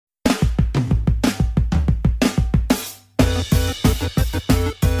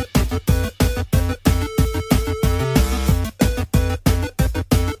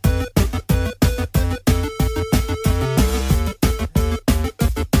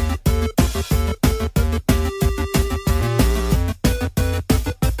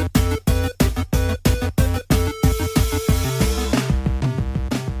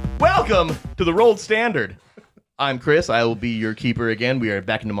to the Rolled Standard. I'm Chris. I will be your keeper again. We are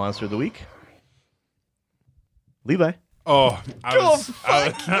back into Monster of the Week. Levi. Oh,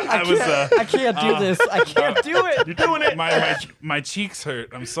 I can't do this. I can't do it. You're doing it. My cheeks hurt.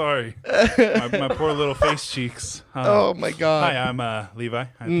 I'm sorry. My poor little face cheeks. Oh my God. Hi, I'm Levi.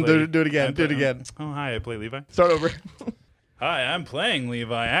 Do it again. Do it again. Oh, hi. I play Levi. Start over. Hi, I'm playing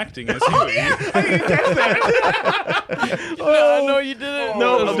Levi, acting as Huey. No, you didn't.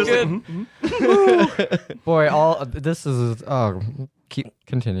 No, That I'm was just good. like, Boy, this is.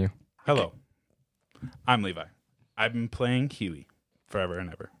 Continue. Hello, I'm Levi. I've been playing Huey forever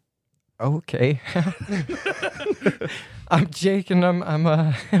and ever. Okay. I'm Jake, and I'm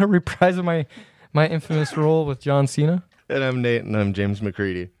reprising my infamous role with John Cena. And I'm Nate, and I'm James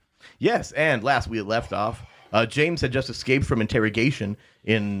McCready. Yes, and last we had left off, James had just escaped from interrogation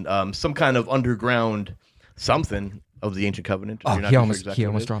in some kind of underground something of the Ancient Covenant. Oh, You're not he sure almost exactly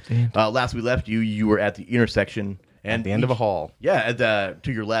what it is. dropped the hint. Last we left you were at the intersection. And At the end of a hall. Yeah,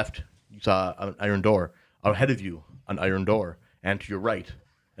 to your left, you saw an iron door. Ahead of you, an iron door. And to your right,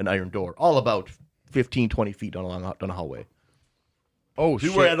 an iron door. All about 15, 20 feet down a hallway. Oh, We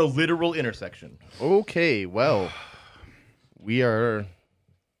were at a literal intersection. Okay, well, we're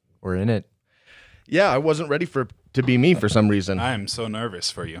in it. Yeah, I wasn't ready to be me for some reason. I am so nervous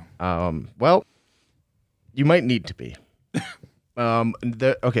for you. Well, you might need to be.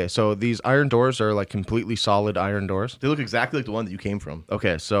 Okay, so these iron doors are like completely solid iron doors. They look exactly like the one that you came from.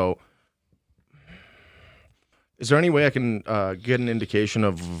 Okay, so is there any way I can get an indication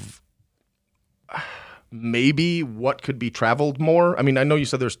of maybe what could be traveled more? I mean, I know you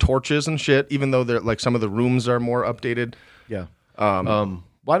said there's torches and shit, even though they're like some of the rooms are more updated. Yeah.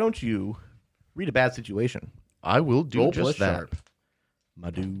 Why don't you read a bad situation? I will do Roll just plus that. sharp,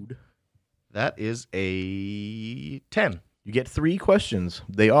 my dude. That is a 10. You get 3 questions.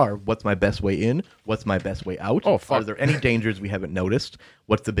 They are, what's my best way in? What's my best way out? Oh, fuck. Are there any dangers we haven't noticed?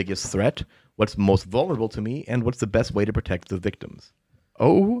 What's the biggest threat? What's most vulnerable to me? And what's the best way to protect the victims?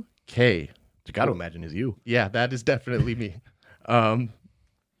 Okay. Which I got to imagine is you. Yeah, that is definitely me.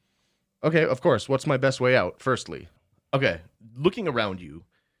 Okay, of course. What's my best way out, firstly? Okay, looking around you,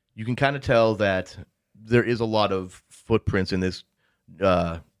 you can kind of tell that there is a lot of footprints in this.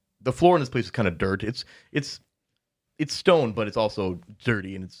 The floor in this place is kind of dirt. It's stone, but it's also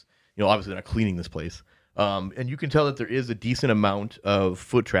dirty, and it's obviously they're not cleaning this place. And you can tell that there is a decent amount of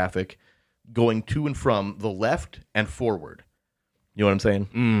foot traffic going to and from the left and forward. You know what I'm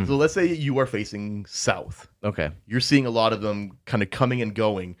saying? So let's say you are facing south. Okay. You're seeing a lot of them kind of coming and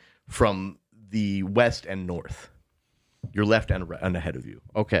going from the west and north. Your left and right and ahead of you.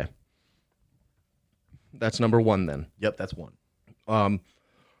 Okay. That's number 1 then. Yep, that's 1.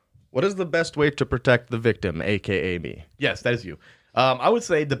 What is the best way to protect the victim, a.k.a. me? Yes, that is you. I would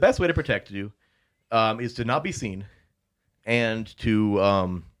say the best way to protect you is to not be seen and to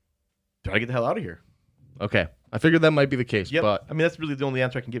try to get the hell out of here. Okay. I figured that might be the case, Yep. but I mean, that's really the only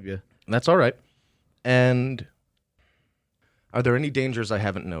answer I can give you. that's all right. And are there any dangers I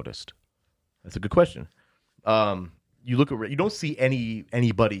haven't noticed? That's a good question. You look around, you don't see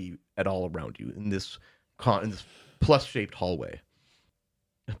anybody at all around you in this plus-shaped hallway.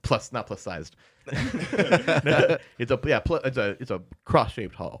 Plus, not plus-sized. It's a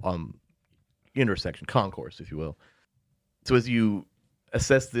cross-shaped hall, intersection, concourse, if you will. So as you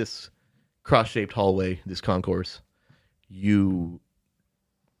assess this cross-shaped hallway, this concourse, you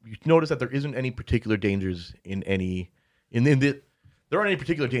notice that there isn't any particular dangers there aren't any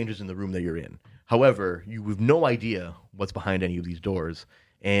particular dangers in the room that you're in. However, you have no idea what's behind any of these doors,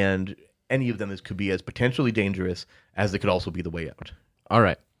 and any of them could be as potentially dangerous as they could also be the way out. All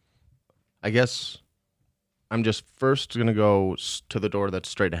right. I guess I'm just first going to go to the door that's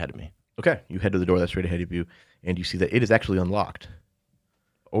straight ahead of me. Okay, you head to the door that's straight ahead of you, and you see that it is actually unlocked.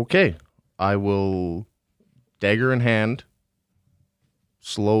 Okay. I will, dagger in hand,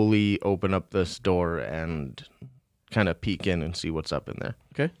 slowly open up this door and kind of peek in and see what's up in there.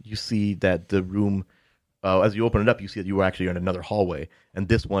 Okay, you see that the room, as you open it up, you see that you were actually in another hallway, and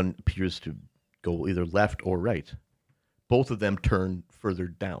this one appears to go either left or right. Both of them turn further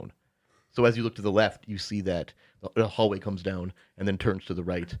down. So as you look to the left, you see that the hallway comes down and then turns to the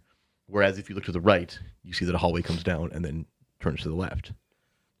right. Whereas if you look to the right, you see that a hallway comes down and then turns to the left.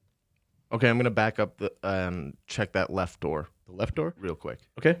 Okay, I'm going to back up and check that left door. The left door? Real quick.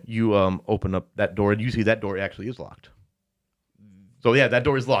 Okay, you open up that door, and you see that door actually is locked. So yeah, that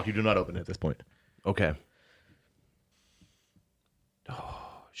door is locked. You do not open it at this point. Okay.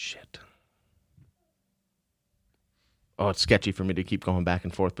 Oh, shit. Oh, it's sketchy for me to keep going back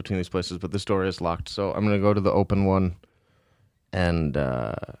and forth between these places, but this door is locked. So I'm going to go to the open one and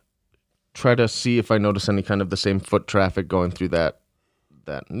try to see if I notice any kind of the same foot traffic going through that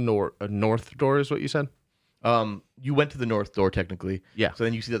north door is what you said? You went to the north door technically. Yeah. So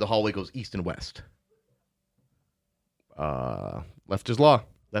then you see that the hallway goes east and west. Left is law.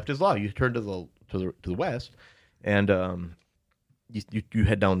 Left is law. You turn to the west, and you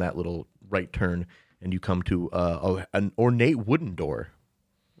head down that little right turn, and you come to an ornate wooden door.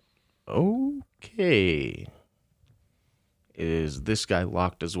 Okay. Is this guy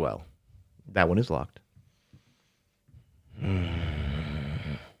locked as well? That one is locked.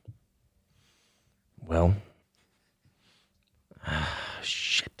 Well.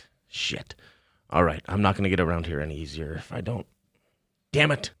 Shit. All right. I'm not going to get around here any easier if I don't.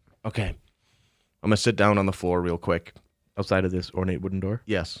 Damn it. Okay. I'm going to sit down on the floor real quick. Outside of this ornate wooden door?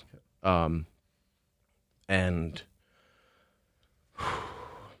 Yes. And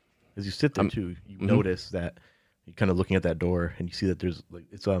as you sit there too, you notice that you're kind of looking at that door, and you see that there's like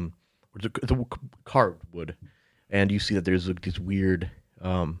it's a carved wood, and you see that there's these weird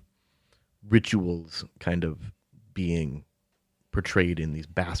rituals kind of being portrayed in these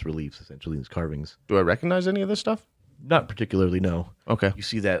bas reliefs, essentially these carvings. do I recognize any of this stuff? Not particularly, no. Okay. You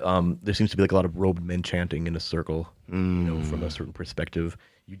see that there seems to be like a lot of robed men chanting in a circle, from a certain perspective.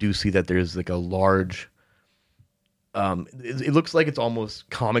 You do see that there's like a large. It looks like it's almost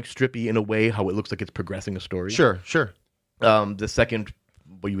comic strippy in a way, how it looks like it's progressing a story. Sure. The second,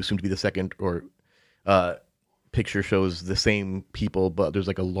 what you assume to be the second or picture shows the same people, but there's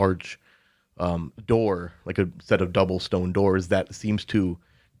like a large door, like a set of double stone doors that seems to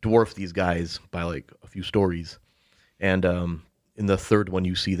dwarf these guys by like a few stories. And in the third one,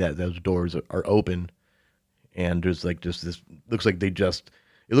 you see that those doors are open, and there's like just this. Looks like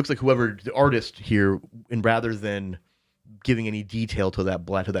it looks like whoever the artist here, and rather than giving any detail to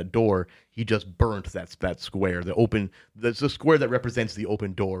that door, he just burnt that square. That's the square that represents the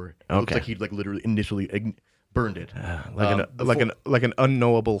open door. It looks like he like literally initially burned it, like an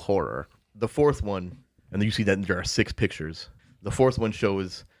unknowable horror. The fourth one, and then you see that there are 6 pictures. The fourth one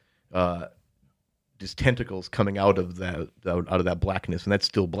shows just tentacles coming out of that blackness, and that's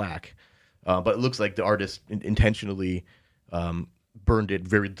still black. But it looks like the artist intentionally burned it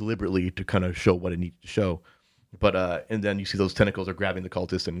very deliberately to kind of show what it needs to show. But and then you see those tentacles are grabbing the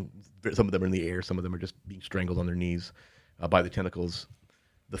cultists, and some of them are in the air, some of them are just being strangled on their knees by the tentacles.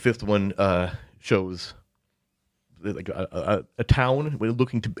 The fifth one shows like a town. We're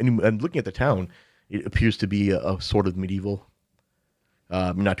looking at the town. It appears to be a sort of medieval.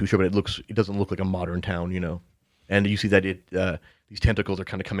 I'm not too sure, but it doesn't look like a modern town, And you see that these tentacles are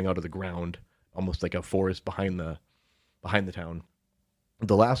kind of coming out of the ground, almost like a forest behind the town.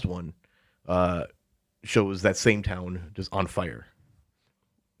 The last one shows that same town just on fire.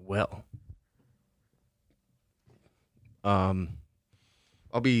 Well, I'll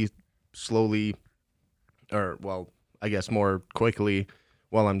be slowly, I guess more quickly,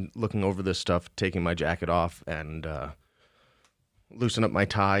 while I'm looking over this stuff, taking my jacket off and loosen up my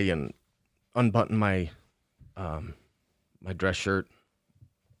tie and unbutton my my dress shirt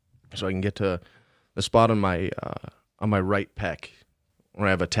so I can get to the spot on my right pec where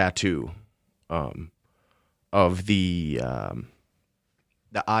I have a tattoo of the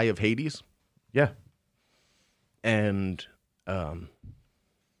Eye of Hades. Yeah. And I'll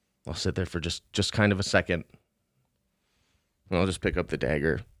sit there for just kind of a second. And I'll just pick up the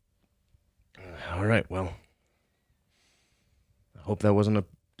dagger. All right, well, I hope that wasn't a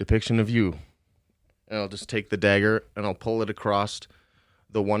depiction of you. And I'll just take the dagger and I'll pull it across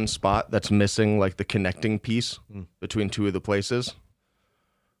the one spot that's missing, like the connecting piece between two of the places.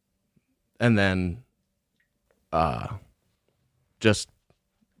 And then just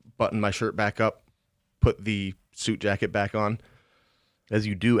button my shirt back up, put the suit jacket back on. As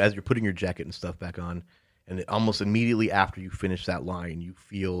you're putting your jacket and stuff back on, and almost immediately after you finish that line, you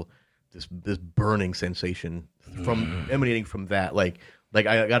feel this burning sensation emanating from that. Like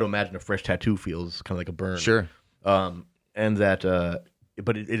I got to imagine a fresh tattoo feels kind of like a burn. Sure. And that,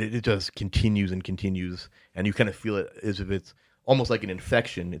 but it just continues and continues, and you kind of feel it as if it's almost like an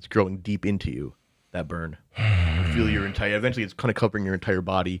infection. It's growing deep into you, that burn. You feel eventually it's kind of covering your entire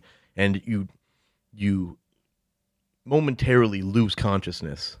body, and you momentarily lose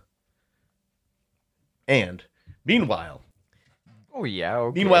consciousness. And meanwhile, Oh yeah.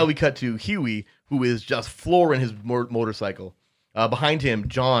 Okay. Meanwhile, we cut to Huey, who is just flooring his motorcycle. Behind him,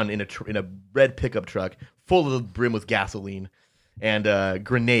 John in a red pickup truck, full to the brim with gasoline and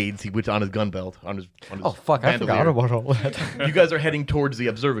grenades. He put on his gun belt on his. Oh fuck! I forgot about all that. You guys are heading towards the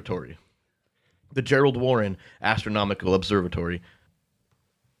observatory, the Gerald Warren Astronomical Observatory.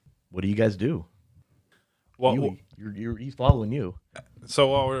 What do you guys do? Well, he's following you. so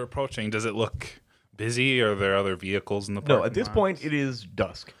while we're approaching, does it look busy? Are there other vehicles in the parking No, at this lot? point it is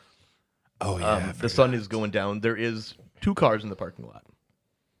dusk. Oh yeah, The sun is going down. There is 2 cars in the parking lot.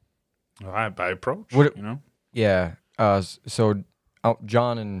 Well, I approach. What- You know, Yeah. So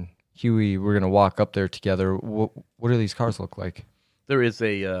John and Huey, we're gonna walk up there together. What do these cars look like? There is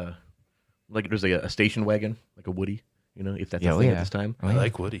a there's a station wagon, like a Woody, if that's Yeah, a oh, thing yeah. at this time. I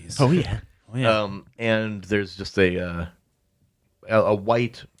like Woodies. yeah. Oh, yeah. And there's just a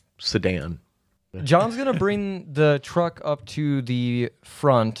white sedan. John's gonna bring the truck up to the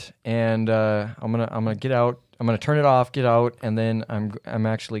front, and I'm gonna get out. I'm gonna turn it off, get out, and then I'm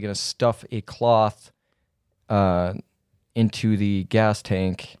actually gonna stuff a cloth into the gas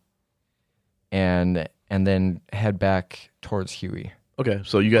tank, and then head back towards Huey. Okay,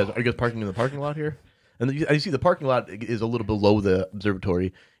 so are you guys parking in the parking lot here? And you see the parking lot is a little below the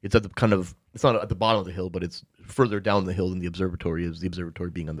observatory. It's at it's not at the bottom of the hill, but it's further down the hill than the observatory is. The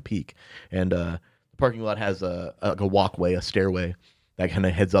observatory being on the peak, and the parking lot has a walkway, a stairway that kind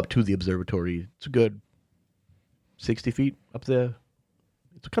of heads up to the observatory. It's a good 60 feet up there.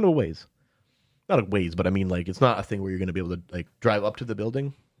 It's kind of a ways, not a ways, but I mean it's not a thing where you're going to be able to drive up to the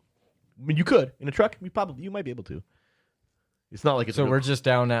building. I mean, you could in a truck. You might be able to. It's not like it's So we're just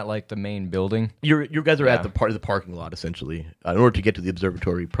down at the main building. You guys are Yeah. at the parking lot essentially. In order to get to the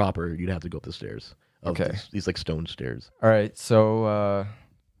observatory proper, you'd have to go up the stairs. Okay. These stone stairs. All right. So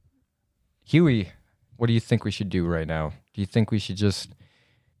Huey, what do you think we should do right now? Do you think we should just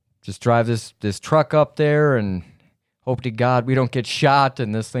drive this truck up there and hope to God we don't get shot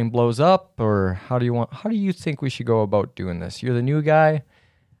and this thing blows up, or how do you think we should go about doing this? You're the new guy.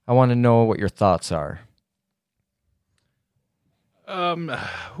 I want to know what your thoughts are.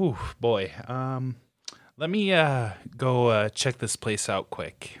 Boy. Let me go check this place out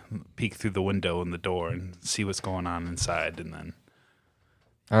quick. Peek through the window and the door and see what's going on inside, and then.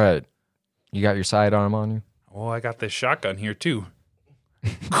 All right. You got your sidearm on you? Oh, I got this shotgun here too.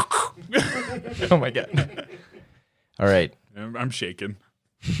 Oh my God. All right. I'm shaking.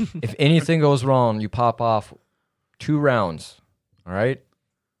 If anything goes wrong, you pop off 2 rounds. All right?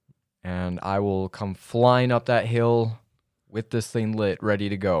 And I will come flying up that hill with this thing lit, ready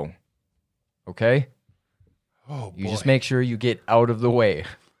to go. Okay? Oh, You boy. just make sure you get out of the way.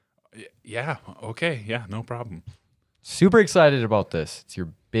 Yeah. Okay. Yeah. No problem. Super excited about this. It's your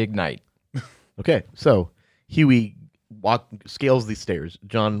big night. Okay, so Huey scales these stairs.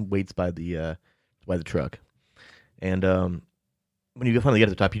 John waits by the truck, and when you finally get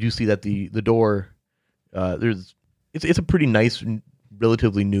to the top, you do see that the door it's a pretty nice,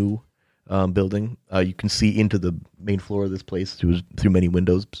 relatively new building. You can see into the main floor of this place through many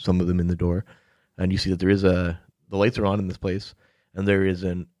windows, some of them in the door, and you see that there is the lights are on in this place, and there is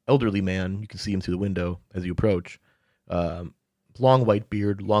an elderly man. You can see him through the window as you approach. Long white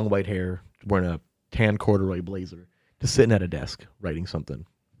beard, long white hair, wearing a tan corduroy blazer, just sitting at a desk writing something.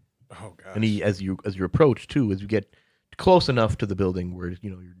 Oh God. And he, as you approach too, as you get close enough to the building where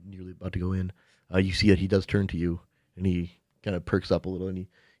you're nearly about to go in, you see that he does turn to you, and he kind of perks up a little, and he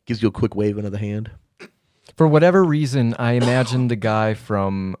gives you a quick wave of the hand. For whatever reason, I imagine the guy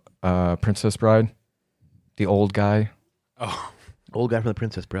from Princess Bride, the old guy Oh. Old guy from The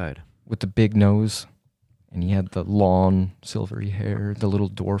Princess Bride. with the big nose, and he had the long silvery hair, the little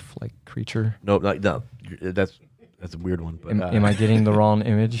dwarf-like creature. No, that's a weird one. But, Am I getting the wrong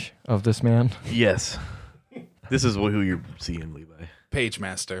image of this man? Yes. This is who you're seeing, Levi. Page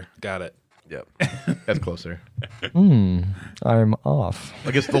Master. Got it. Yep. That's closer. I'm off.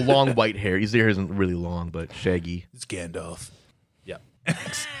 I guess the long white hair. His hair isn't really long, but shaggy. It's Gandalf. Yep.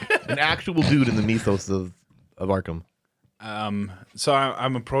 An actual dude in the mythos of Arkham. So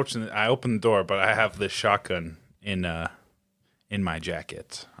I'm approaching. I open the door, but I have this shotgun in my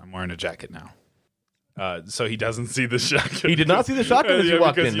jacket. I'm wearing a jacket now. So he doesn't see the shotgun. He did not see the shotgun as you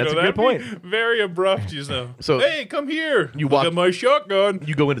walked because, in. That's a that'd good point. be very abrupt. You know. So- hey, come here. You Look walk- at my shotgun.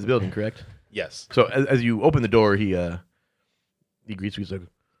 You go into the building, correct? Yes. So as you open the door, he greets you. He's like,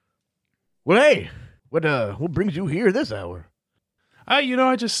 "Well, hey, what brings you here this hour?"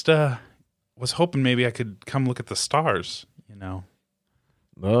 I just was hoping maybe I could come look at the stars.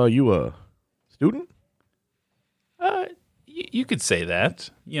 You a student? You could say that.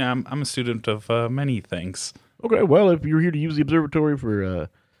 Yeah, I'm a student of many things. Okay, well, if you're here to use the observatory for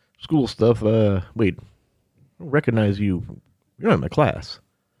school stuff, wait, I don't recognize you. You're not in my class.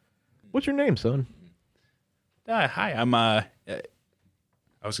 What's your name, son? Hi, I'm I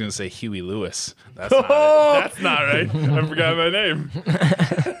was gonna say Huey Lewis. That's not it. That's not right. I forgot my name.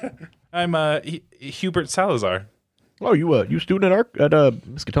 I'm Hubert Salazar. Oh, you student at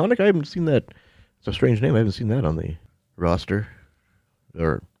Miskatonic? I haven't seen that It's a strange name. I haven't seen that on the roster.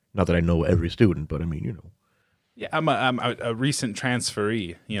 Or, not that I know every student, but I mean, you know. Yeah, I'm a recent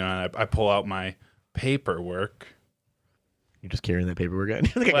transferee. You know, and I pull out my paperwork. You're just carrying that paperwork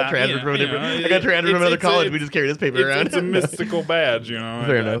around. I got Well, transferred from a you different. know, I got transferred from another it's- college. it's- We just carry this paper around. It's a mystical badge, you know.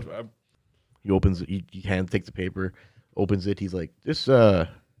 Fair enough. He opens it. He hand takes the paper, opens it. He's like, "This is a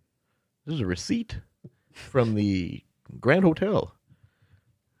receipt from the Grand Hotel."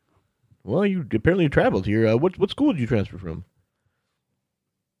 Well, you apparently traveled here. What school did you transfer from?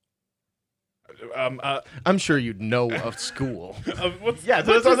 I'm sure you'd know of school. Yeah,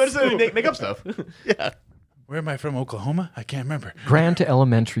 so that's what I'm saying. Make up stuff. Yeah. Where am I from? Oklahoma? I can't remember. Grant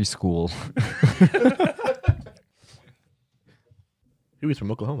Elementary School. He was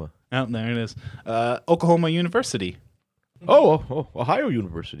from Oklahoma. Oh, there it is. Oklahoma University. Oh, Ohio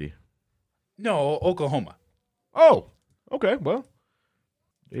University. No, Oklahoma. Oh, okay. Well,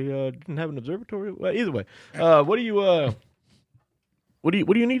 they didn't have an observatory. Well, either way, what do you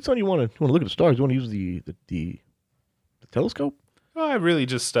need, son? You want to look at the stars? You want to use the telescope? Well, I really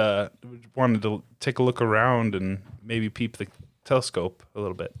just wanted to take a look around and maybe peep the telescope a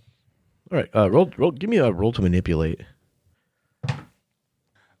little bit. All right, roll. Give me a roll to manipulate.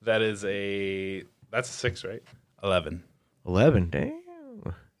 That's a 6, right? 11. 11. Damn.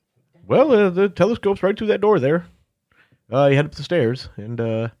 Well, the telescope's right through that door there. You head up the stairs, and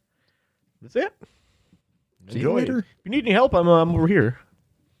that's it. See you later. If you need any help, I'm over here.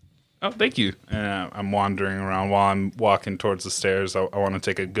 Oh, thank you. I'm wandering around while I'm walking towards the stairs. I want to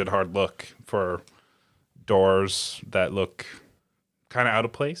take a good hard look for doors that look kind of out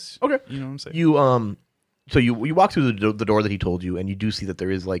of place. Okay. You know what I'm saying? So you walk through the door that he told you, and you do see that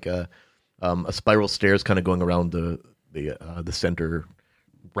there is like a spiral stairs kind of going around the center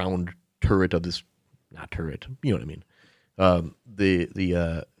round turret of this, not turret, you know what I mean?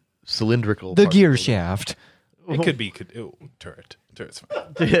 The cylindrical. The part gear of the- It shaft. could be turret. Turret's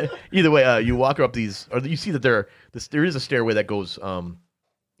fine. Either way, you walk up these, or you see that there is a stairway that goes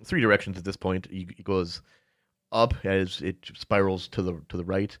three directions at this point. It goes up as it spirals to the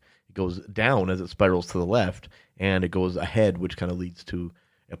right. It goes down as it spirals to the left, and it goes ahead, which kind of leads to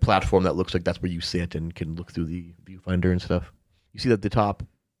a platform that looks like that's where you sit and can look through the viewfinder and stuff. You see that the top,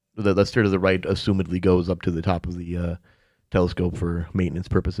 the stair to the right, assumedly goes up to the top of the telescope for maintenance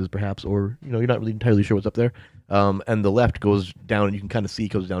purposes, perhaps, or you're not really entirely sure what's up there. And the left goes down, and you can kind of see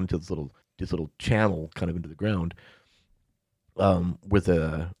it goes down into this little channel, kind of into the ground, with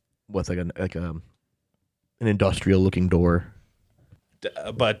an industrial looking door.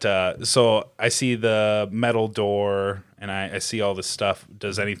 But so I see the metal door and I see all this stuff.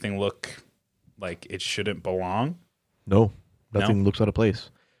 Does anything look like it shouldn't belong? No, nothing looks out of place.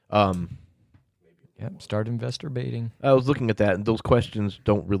 Yep, start investor baiting. I was looking at that, and those questions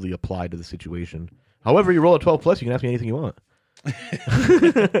don't really apply to the situation. However, you roll a 12 plus, you can ask me anything you want.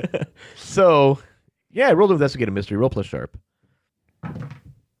 So, yeah, roll to investigate a mystery. Roll plus sharp.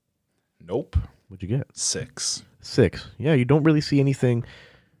 Nope. What'd you get? 6. 6. Yeah, you don't really see anything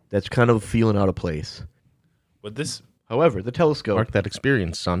that's kind of feeling out of place. Would this? However, the telescope. Mark that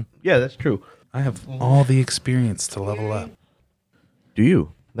experience, son. Yeah, that's true. I have all the experience to level up. Do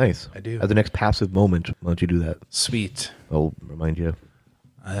you? Nice. I do. At the next passive moment, why don't you do that? Sweet. I'll remind you.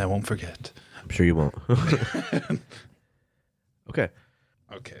 I won't forget. I'm sure you won't. Okay.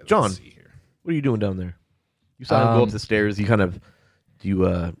 Okay, let's John. see here. What are you doing down there? You saw him go up the stairs. You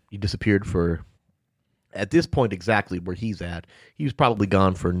disappeared for, at this point exactly where he's at. He was probably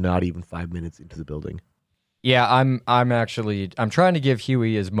gone for not even 5 minutes into the building. Yeah, I'm trying to give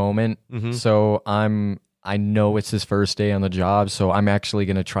Huey his moment. So I know it's his first day on the job, so I'm actually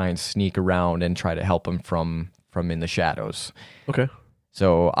going to try and sneak around and try to help him from in the shadows. Okay.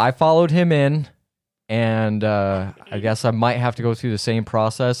 So I followed him in, and I guess I might have to go through the same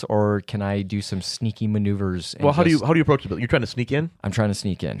process, or can I do some sneaky maneuvers? And Well, how do you approach the building? You're trying to sneak in? I'm trying to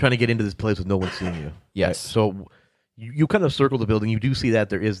sneak in. Trying to get into this place with no one seeing you. Yes. Right. So you kind of circle the building. You do see that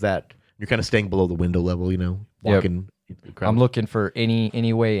there is that. You're kind of staying below the window level, walking. Into the crowd. I'm looking for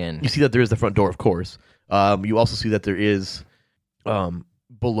any way in. You see that there is the front door, of course. You also see that there is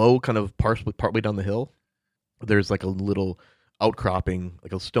below, kind of partway down the hill, there's like a little outcropping,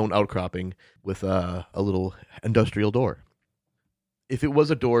 like a stone outcropping with a little industrial door. If it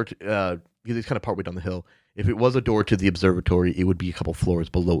was a door, because it's kind of partway down the hill, if it was a door to the observatory, it would be a couple floors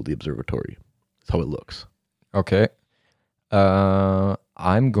below the observatory. That's how it looks. Okay.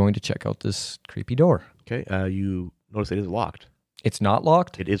 I'm going to check out this creepy door. Okay. You notice it is locked. It's not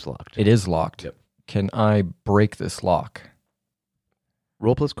locked? It is locked. It is locked. Yep. Can I break this lock?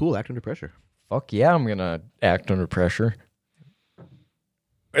 Roll plus cool. Act under pressure. Fuck yeah, I'm going to act under pressure.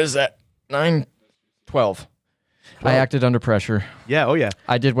 What is that? 9 12. I acted under pressure. Yeah. Oh yeah.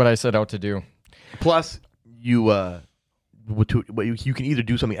 I did what I set out to do. Plus, you you can either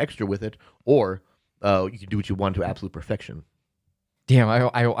do something extra with it, or you can do what you want to absolute perfection. Damn,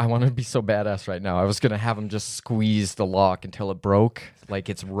 I want to be so badass right now. I was going to have him just squeeze the lock until it broke, like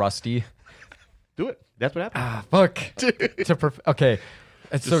it's rusty. Do it. That's what happened. Ah, fuck. Okay.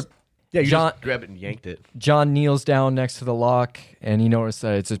 And so Yeah, you John- just grabbed it and yanked it. John kneels down next to the lock, and he noticed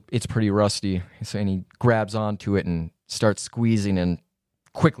that it's pretty rusty. So, and he grabs onto it and starts squeezing and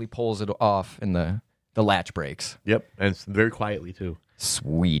quickly pulls it off, and the latch breaks. Yep, and it's very quietly too.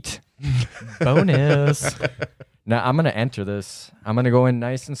 Sweet. Bonus. Now I'm going to enter this. I'm going to go in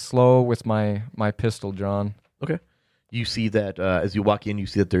nice and slow with my pistol, John. Okay. You see that as you walk in, you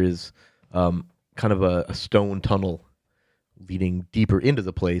see that there is kind of a stone tunnel leading deeper into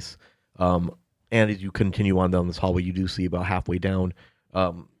the place. And as you continue on down this hallway, you do see about halfway down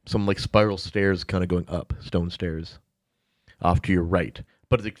some like spiral stairs kind of going up, stone stairs off to your right.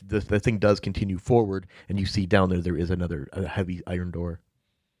 But the thing does continue forward, and you see down there is a heavy iron door.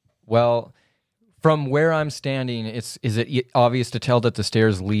 Well, from where I'm standing, is it obvious to tell that the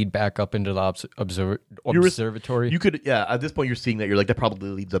stairs lead back up into the observatory? You could, yeah. At this point, you're seeing that that probably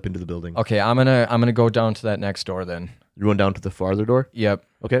leads up into the building. Okay, I'm gonna go down to that next door then. You're going down to the farther door. Yep.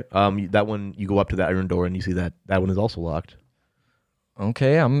 Okay. That one, you go up to that iron door, and you see that one is also locked.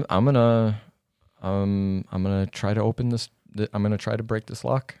 Okay, I'm gonna try to open this. I'm gonna try to break this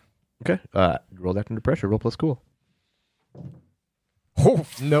lock. Okay. Roll that under pressure. Roll plus cool. Oh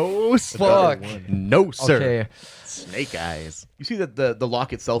No, fuck! No, sir. Okay. Snake eyes. You see that the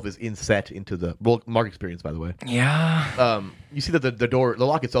lock itself is inset into the mark experience, by the way. Yeah. You see that the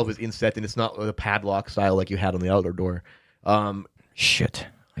lock itself is inset, and it's not the padlock style like you had on the outer door. Shit!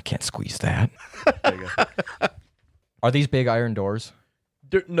 I can't squeeze that. There you go. Are these big iron doors?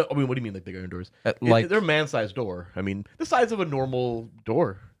 No, I mean, what do you mean like big iron doors? Like- they're a man-sized door. I mean, the size of a normal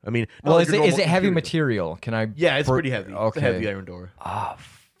door. I mean, not Well, like is your it normal heavy computer. material? Can I? Yeah, it's pretty heavy. Okay. It's a heavy iron door. Ah,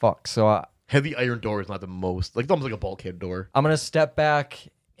 fuck. So Heavy iron door is not the most it's almost like a bulkhead door. I'm gonna step back,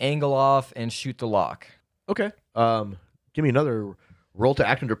 angle off, and shoot the lock. Okay. Give me another roll to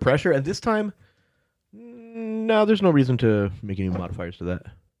act under pressure, and this time, no, there's no reason to make any modifiers to that.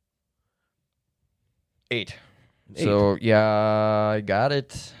 8. Eight. So yeah, I got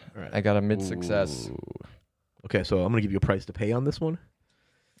it. All right. I got a mid success. Ooh. Okay, so I'm gonna give you a price to pay on this one.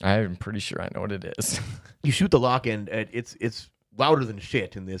 I'm pretty sure I know what it is. You shoot the lock, and it's louder than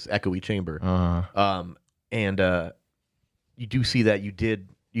shit in this echoey chamber. And you do see that you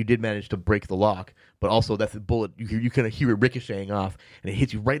did manage to break the lock, but also that the bullet you kind of hear it ricocheting off, and it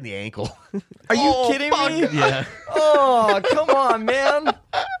hits you right in the ankle. Are you kidding me? Yeah. Oh, come on, man.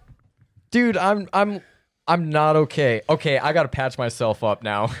 Dude, I'm not okay. Okay, I gotta patch myself up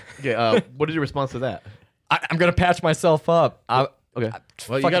now. Okay. What is your response to that? I'm gonna patch myself up. Okay.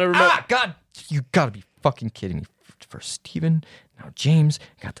 Well, you gotta remember. God, you gotta be fucking kidding me. First Steven, now James,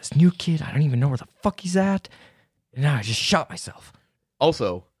 got this new kid. I don't even know where the fuck he's at. And now I just shot myself.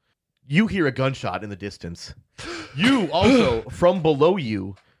 Also, you hear a gunshot in the distance. You also, from below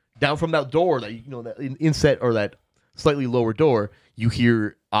you, down from that door that that inset or that slightly lower door, you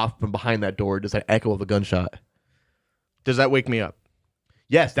hear off from behind that door just an echo of a gunshot. Does that wake me up?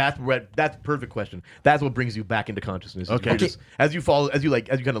 Yes, that's a perfect question. That's what brings you back into consciousness. Okay. You're just- as you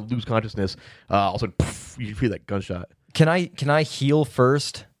kind of lose consciousness, all of a sudden, poof, you feel that gunshot. Can I heal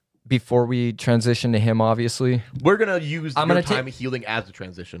first before we transition to him? Obviously, We're gonna use I'm your gonna time healing as the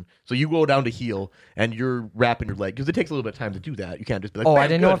transition. So you go down to heal, and you're wrapping your leg because it takes a little bit of time to do that. You can't just be like, I "Bam,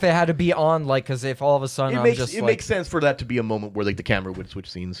 didn't know good." if it had to be on, like, because if all of a sudden I'm just like, makes sense for that to be a moment where like the camera would switch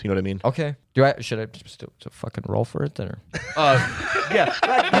scenes. You know what I mean? okay, should I still fucking roll for it then? Or? Yeah.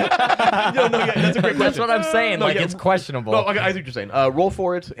 No, that's a great question. That's what I'm saying. No, like yeah. it's questionable. No, I see what you're saying. Roll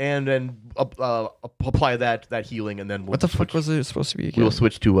for it, and then apply that healing, and then we'll What the fuck was it supposed to be again? We'll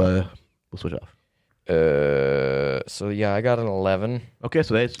switch to we'll switch off. So yeah, I got an 11. Okay,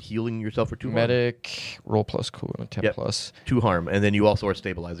 so that's healing yourself for 2 harm. Medic, roll plus cool, and a 10 Yep. plus. 2 harm, and then you also are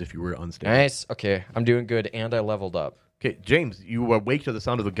stabilized if you were unstable. Nice. Okay, I'm doing good, and I leveled up. Okay, James, you awake to the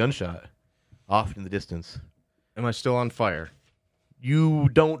sound of a gunshot off in the distance. Am I still on fire? You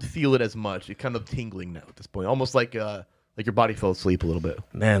don't feel it as much. It's kind of tingling now at this point, almost like your body fell asleep a little bit.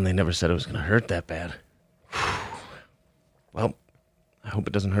 Man, they never said it was going to hurt that bad. Well, I hope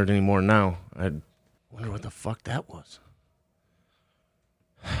it doesn't hurt anymore now. I wonder what the fuck that was.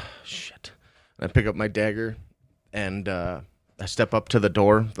 Shit. I pick up my dagger, and I step up to the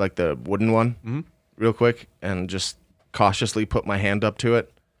door, like the wooden one, real quick, and just cautiously put my hand up to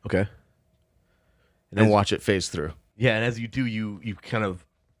it Okay. and watch it phase through. Yeah, and as you do, you kind of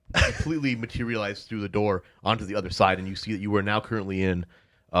completely materialize through the door onto the other side, and you see that you are now currently in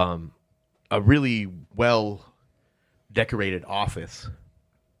a really well decorated office.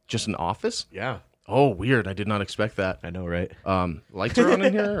 Just an office? Yeah, Oh, weird. I did not expect that. I know, right? Lights are on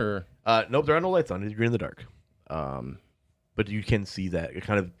in here? Nope, there are no lights on. You're in the dark. But you can see that it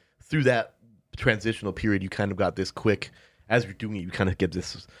kind of through that transitional period, you kind of got this quick. As you're doing it, you kind of get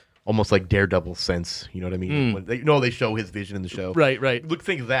this almost like Daredevil sense. You know what I mean? When they show his vision in the show. Right.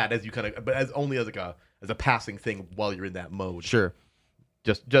 Think of that as you kind of, but as only as a passing thing while you're in that mode. Sure.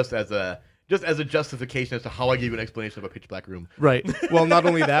 Just as a justification as to how I gave you an explanation of a pitch black room. Right. Well, not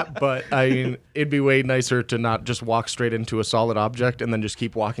only that, but I mean, it'd be way nicer to not just walk straight into a solid object and then just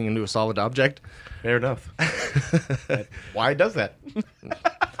keep walking into a solid object. Fair enough. Why it does that?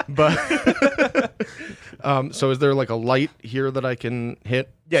 But so is there like a light here that I can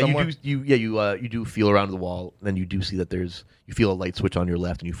hit? Yeah, somewhere? you do feel around the wall, and then you do see that you feel a light switch on your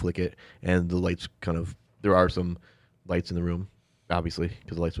left, and you flick it, and the lights there are some lights in the room, obviously,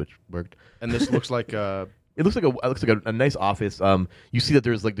 because the light switch worked. And this looks like it looks like a nice office. You see that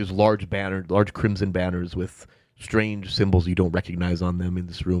there's large large crimson banners with strange symbols you don't recognize on them in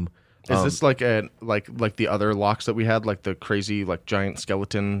this room. Is this like the other locks that we had, like the crazy giant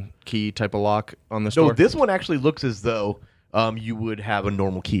skeleton key type of lock on this door? No, this one actually looks as though you would have a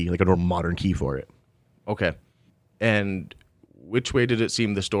normal key, like a normal modern key for it. Okay. And which way did it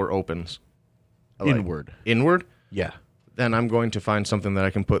seem this door opens? Inward. Inward? Yeah. Then I'm going to find something that I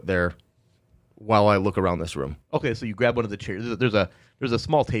can put there while I look around this room. Okay, so you grab one of the chairs. There's a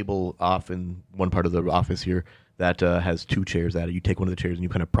small table off in one part of the office here that has two chairs at it. You take one of the chairs and you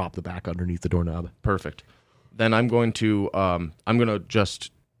kind of prop the back underneath the doorknob. Perfect. Then I'm going to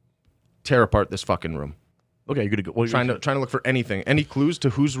just tear apart this fucking room. Okay, you're gonna go. Trying to look for anything, any clues to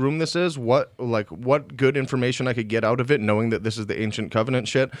whose room this is. What good information I could get out of it, knowing that this is the Ancient Covenant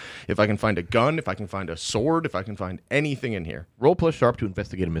shit. If I can find a gun, if I can find a sword, if I can find anything in here. Roll plus sharp to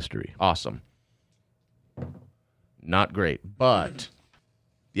investigate a mystery. Awesome. Not great, but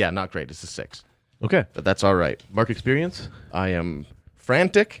yeah, not great. It's a 6. Okay, But that's all right. mark experience. I am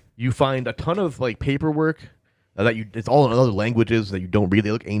frantic. You find a ton of paperwork it's all in other languages that you don't read.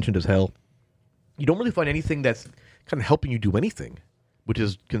 They look ancient as hell. You don't really find anything that's kind of helping you do anything, which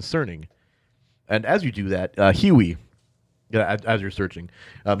is concerning. And as you do that, Huey, as you're searching,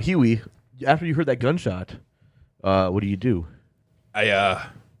 Huey, after you heard that gunshot, what do you do? I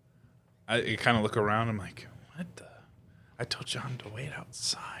kind of look around. I'm like, what the? I told John to wait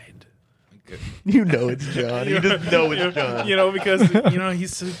outside. You know it's John. You just know it's John. Because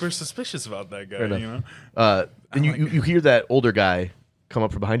he's super suspicious about that guy. And you hear that older guy come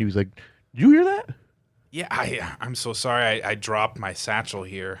up from behind you. He's like, "Did you hear that?" Yeah, I'm so sorry. I dropped my satchel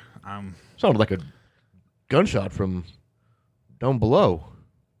here. Sounded like a gunshot from down below.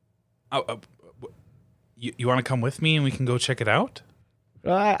 You want to come with me and we can go check it out?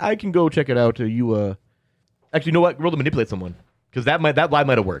 I can go check it out. Actually, you know what? Roll to manipulate someone, because that lie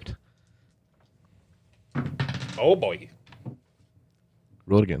might have worked. Oh boy.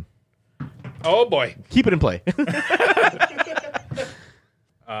 Roll it again. Oh boy. Keep it in play.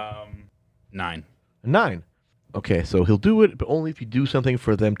 9. 9. Okay, so he'll do it, but only if you do something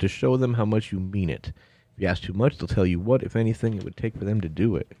for them to show them how much you mean it. If you ask too much, they'll tell you what, if anything, it would take for them to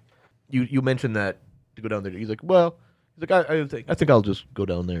do it. You mentioned that to go down there. He's like, I think I'll just go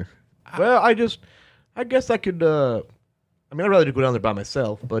down there. I guess I could. I'd rather go down there by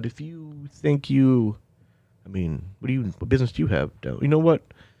myself. But if you think what business do you have down? You know what?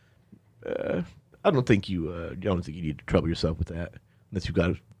 I don't think you need to trouble yourself with that unless you've got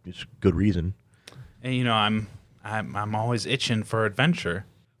a good reason. And I'm always itching for adventure.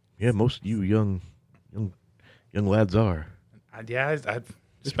 Yeah, most of you young lads are. I've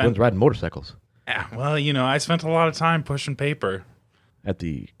This spent. one's riding motorcycles Yeah, well, I spent a lot of time pushing paper. at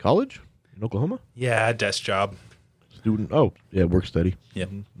the college in Oklahoma. Yeah, desk job. Student. Oh, yeah, work study. Yep.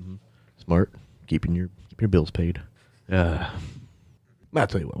 Smart, keeping your bills paid. I'll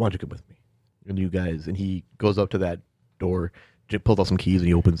tell you what. Why don't you come with me? And you guys, and he goes up to that door, pulls out some keys, and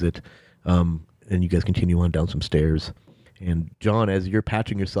he opens it. And you guys continue on down some stairs. And John, as you're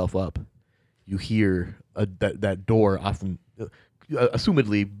patching yourself up, you hear that door often,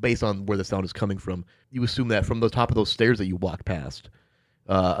 assumedly based on where the sound is coming from, you assume that from the top of those stairs that you walk past,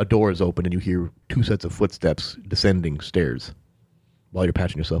 a door is open and you hear 2 sets of footsteps descending stairs while you're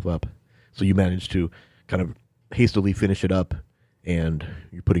patching yourself up. So you manage to kind of hastily finish it up, and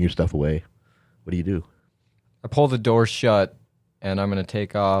you're putting your stuff away. What do you do? I pull the door shut, and I'm going to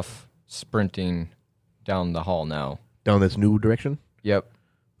take off sprinting down the hall now. Down this new direction? Yep.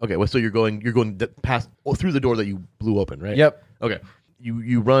 Okay, well, so you're going past through the door that you blew open, right? Yep. Okay.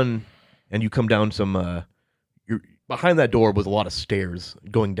 you run and you come down some. You're behind that door was a lot of stairs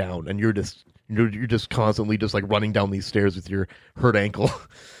going down, and you're just constantly just like running down these stairs with your hurt ankle,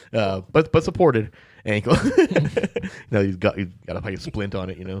 but supported ankle. No, you've got a splint on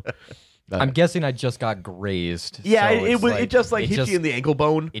it, you know. I'm guessing I just got grazed. Yeah, so it it's was. like- It just like hit you in the ankle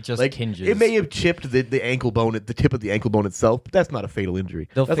bone. it just like, tinges. It may have chipped the ankle bone at the tip of the ankle bone itself, but that's not a fatal injury.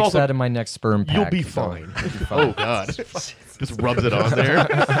 They'll That's fix also, that in my next sperm pack. You'll be so fine. I'll be fine. Oh God, just rubs it on there.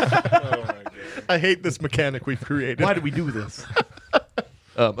 I hate this mechanic we've created. Why did we do this?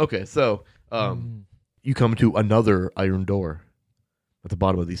 Okay, so you come to another iron door at the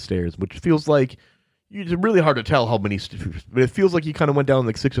bottom of these stairs, which feels like it's really hard to tell how many. But it feels like you kind of went down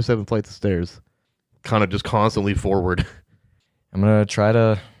like 6 or 7 flights of stairs, kind of just constantly forward. I'm gonna try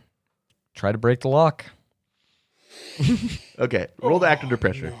to break the lock. Okay, roll the act under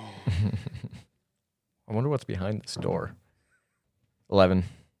pressure. I wonder what's behind this door. 11.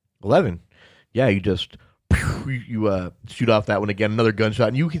 11. Yeah, you just you shoot off that one again. Another gunshot,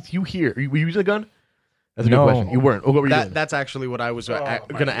 and you hear. Were you using a gun? That's a No. good question. You weren't. Oh, what were you doing? That's actually what I was going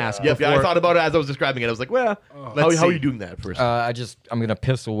to ask. Yep, yeah, I before. thought about it as I was describing it. I was like, well, Let's how are see. you doing that first? I'm gonna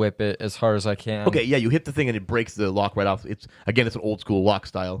pistol whip it as hard as I can. Okay, yeah, you hit the thing and it breaks the lock right off. It's an old school lock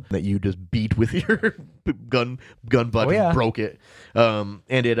style that you just beat with your gun butt Oh, yeah. and broke it. And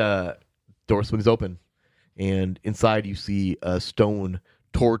it door swings open, and inside you see a stone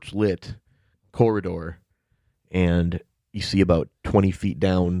torch lit corridor, and you see about 20 feet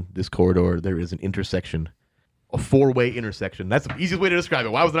down this corridor there is an intersection. A 4-way intersection. That's the easiest way to describe it.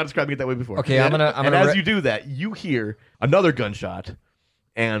 Why was I not describing it that way before? Okay, I'm gonna as you do that, you hear another gunshot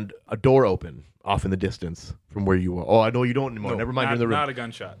and a door open off in the distance from where you are. Oh, I know you don't anymore. Never mind, you're in the room. Not a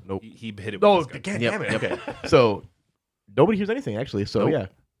gunshot. Nope. He hit it. Oh, with his gun. damn it. Okay. So nobody hears anything actually. So yeah.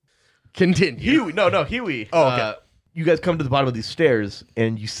 Continue. Huey. No, Huey. Oh, okay. You guys come to the bottom of these stairs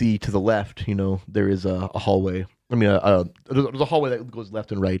and you see to the left, there is a hallway. I mean, there's a hallway that goes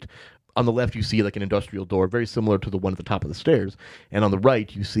left and right. On the left, you see like an industrial door, very similar to the one at the top of the stairs. And on the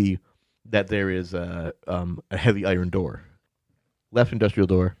right, you see that there is a heavy iron door. Left industrial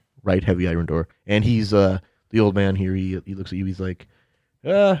door, right heavy iron door. And he's the old man here. He looks at you. He's like,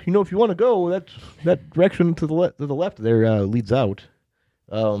 if you want to go, that direction to the left there leads out.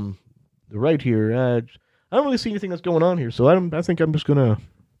 The right here, I don't really see anything that's going on here. So I think I'm just gonna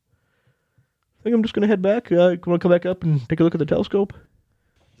head back. Want to come back up and take a look at the telescope?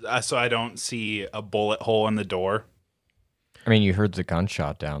 So I don't see a bullet hole in the door. I mean, you heard the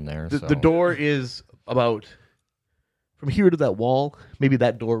gunshot down there. The, so. the door is about from here to that wall. Maybe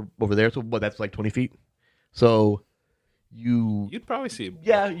that door over there. So that's like 20 feet. So You'd probably see.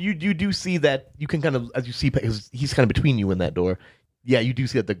 you do see that. You can kind of, as you see, because he's kind of between you and that door. Yeah, you do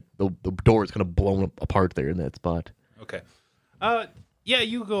see that the door is kind of blown apart there in that spot. Okay. Yeah,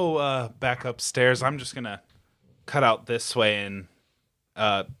 you go back upstairs. I'm just gonna cut out this way and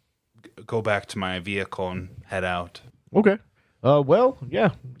go back to my vehicle and head out. Okay. Well,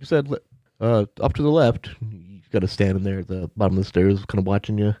 yeah. You said up to the left. You got to stand in there at the bottom of the stairs, kind of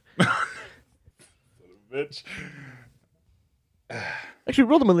watching you. Bitch. Actually,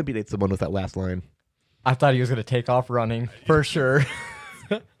 roll to manipulate someone with that last line. I thought he was gonna take off running for sure.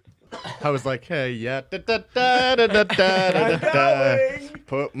 I was like, hey, yeah.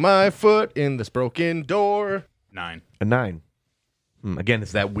 Put my foot in this broken door. 9. A 9. Again,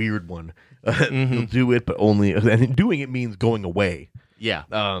 it's that weird one. You'll do it, but only. And doing it means going away. Yeah.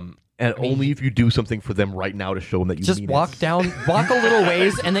 And only if you do something for them right now to show them that you Just mean walk it. walk a little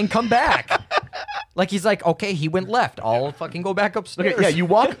ways, and then come back. Like he's like, okay, he went left. I'll fucking go back upstairs. Okay, yeah, you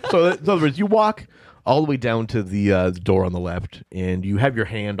walk. So, in other words, you walk all the way down to the door on the left, and you have your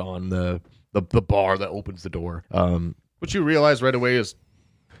hand on the bar that opens the door. Which you realize right away is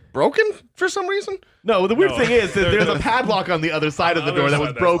broken for some reason. No, the weird thing is that there's a padlock on the other side of the door that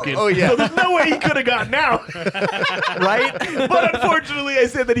was broken. Oh, yeah. So there's no way he could have gotten out, right? But unfortunately, I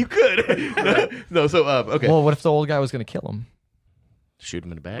said that he could. No, so okay. Well, what if the old guy was gonna kill him? Shoot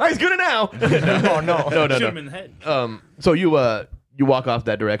him in the back. Oh, he's good now. Oh no. No. Shoot him in the head. So you walk off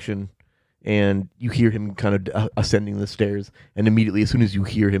that direction, and you hear him kind of ascending the stairs. And immediately, as soon as you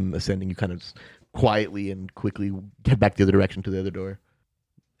hear him ascending, you kind of just quietly and quickly head back the other direction to the other door.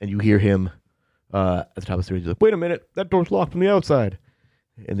 And you hear him at the top of the stairs. He's like, "Wait a minute, that door's locked from the outside."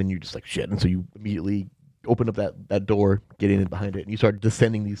 And then you're just like, "Shit!" And so you immediately open up that door, get in behind it, and you start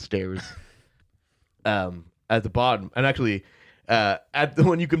descending these stairs. At the bottom, and actually.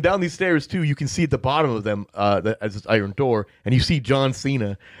 When you come down these stairs too, you can see at the bottom of them as this iron door, and you see John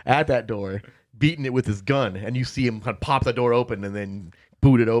Cena at that door beating it with his gun, and you see him kind of pop that door open and then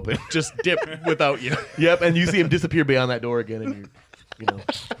boot it open. Just dip without you. Yep, and you see him disappear beyond that door again, and You know,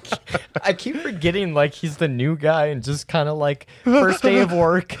 I keep forgetting like he's the new guy and just kind of like first day of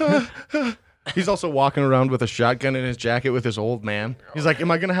work. He's also walking around with a shotgun in his jacket with his old man. He's like, am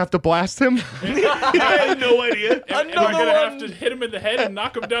I going to have to blast him? I had no idea. Am I going to have to hit him in the head and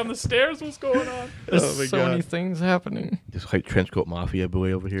knock him down the stairs? What's going on? There's so many things happening. This like trench coat mafia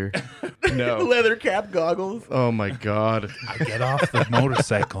boy over here. No. Leather cap, goggles. Oh, my God. I get off the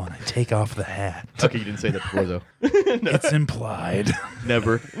motorcycle and I take off the hat. Okay, you didn't say that before though. It's implied.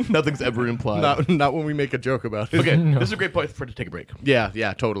 Never. Nothing's ever implied. Not when we make a joke about it. Okay, this is a great point for to take a break.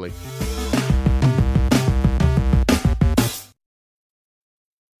 Yeah, totally.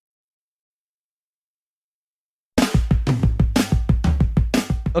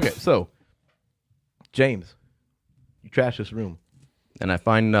 Okay, so James, you trash this room. And I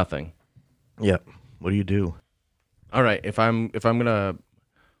find nothing. Yep. What do you do? All right, if I'm gonna,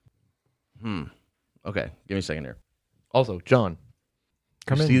 okay, give me a second here. Also, John,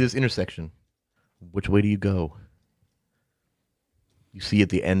 Come you in. see this intersection. Which way do you go? You see at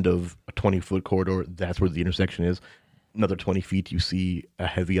the end of a 20-foot corridor, that's where the intersection is. Another 20 feet, you see a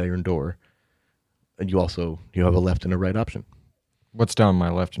heavy iron door. And you have a left and a right option. What's down my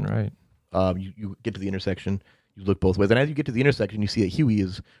left and right? You get to the intersection, you look both ways. And as you get to the intersection, you see that Huey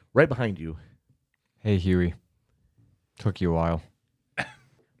is right behind you. Hey, Huey. Took you a while.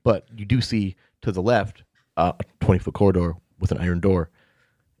 But you do see to the left a 20-foot corridor with an iron door.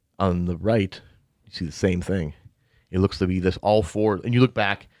 On the right, you see the same thing. It looks to be this all four, and you look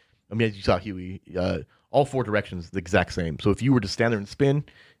back. I mean, as you saw Huey, all four directions the exact same. So if you were to stand there and spin,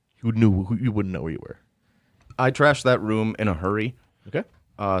 you wouldn't know where you were. I trashed that room in a hurry. Okay.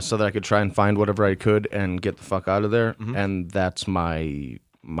 So that I could try and find whatever I could and get the fuck out of there. And that's my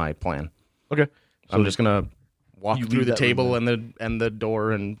plan. Okay. So I'm just gonna walk you through leave the that table room and the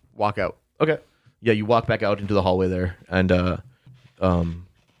door and walk out. Okay. Yeah, you walk back out into the hallway there, and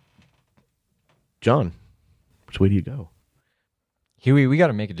John, which way do you go? Huey, we got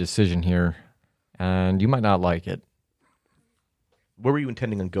to make a decision here, and you might not like it. Where were you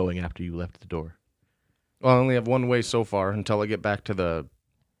intending on going after you left the door? Well, I only have one way so far until I get back to the.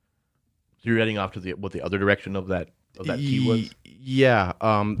 So you're heading off to the other direction of that key was? Yeah.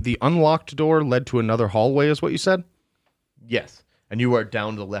 The unlocked door led to another hallway, is what you said? Yes. And you are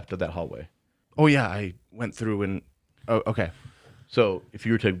down to the left of that hallway. Oh yeah, I went through and. Oh, okay. So if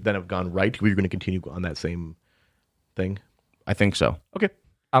you were to then have gone right, were you going to continue on that same thing? I think so. Okay.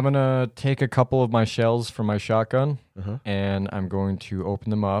 I'm going to take a couple of my shells from my shotgun, Uh-huh. and I'm going to open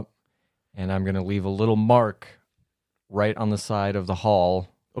them up, and I'm going to leave a little mark right on the side of the hall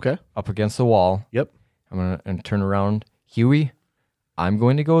Okay. up against the wall. Yep. I'm going to turn around. Huey, I'm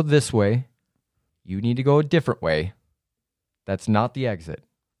going to go this way. You need to go a different way. That's not the exit.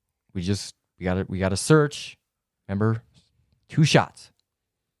 We got to search. Remember, 2 shots.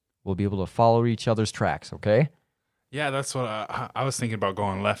 We'll be able to follow each other's tracks, okay? Yeah, that's what I was thinking about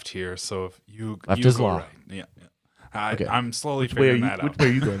going left here. So if you Left you is go law. right, yeah. Okay. I'm slowly Which way are figuring you? that Which out. way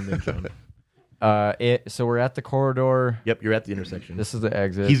are you going then, John? So we're at the corridor. Yep, you're at the intersection. This is the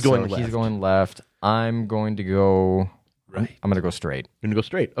exit. He's going so left. He's going left. I'm going to go Right. I'm going to go straight. You're gonna go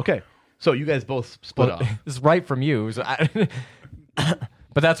straight. Okay. So you guys both split off. It's right from you. So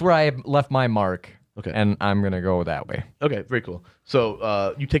but that's where I left my mark. Okay. And I'm going to go that way. Okay, very cool.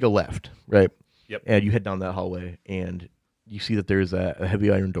 So you take a left, right? Yep. And you head down that hallway, and you see that there's a heavy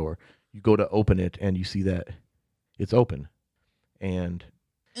iron door. You go to open it, and you see that it's open. And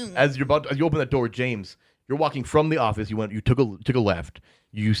as you open that door, James, you're walking from the office. You took a left.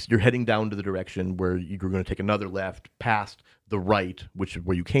 You're heading down to the direction where you're going to take another left past the right, which is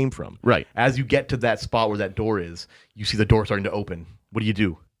where you came from. Right. As you get to that spot where that door is, you see the door starting to open. What do you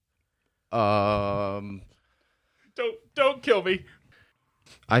do? Don't kill me.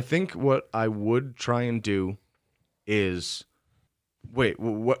 I think what I would try and do is wait.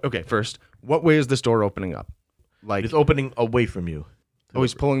 What? Okay, first, what way is this door opening up? Like, It's opening away from you. oh,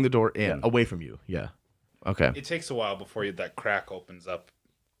 he's pulling the door in. Away from you. Yeah. Okay. It takes a while before that crack opens up,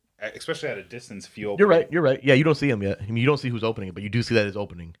 especially at a distance. If you open You're right. You're right. Yeah, you don't see him yet. I mean, you don't see who's opening it, but you do see that it's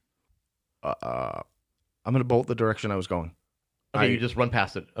opening. I'm gonna bolt the direction I was going. Okay, you just run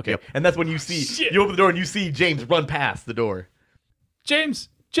past it. Okay, and that's when you see Shit. you open the door and you see James run past the door. James,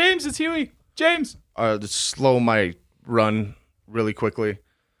 it's Huey. James. Just slow my run really quickly,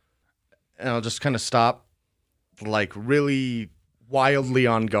 and I'll just kind of stop, like really wildly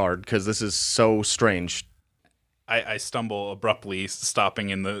on guard because this is so strange. I stumble abruptly, stopping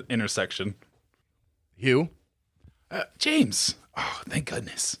in the intersection. Hugh, James. Oh, thank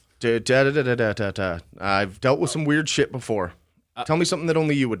goodness. I've dealt with some weird shit before. Tell me something that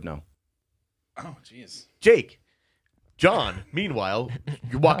only you would know. Oh, jeez. Jake, John, meanwhile,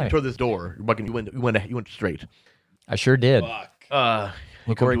 you're walking Hi. toward this door. You went straight. I sure did. Fuck.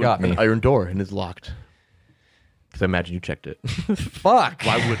 Look come where it to got an me. iron door, and it's locked. Because I imagine you checked it. Fuck.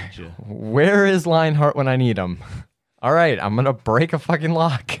 Why wouldn't you? Where is Lionheart when I need him? All right, I'm gonna break a fucking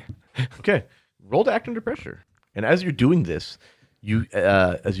lock. Okay, roll to act under pressure. And as you're doing this, you're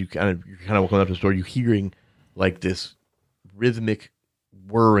kind of walking up to the door, you're hearing like this rhythmic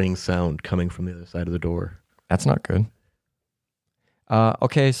whirring sound coming from the other side of the door. That's not good.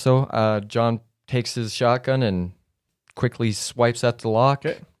 Okay, so John takes his shotgun and quickly swipes at the lock.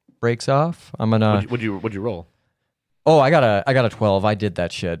 Okay. Breaks off. I'm gonna. What'd you roll? Oh, I got a 12. I did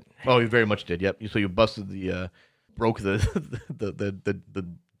that shit. Oh, you very much did. Yep. So you busted broke the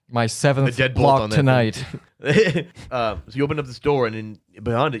My seventh deadbolt block on that tonight. so you open up this door, and then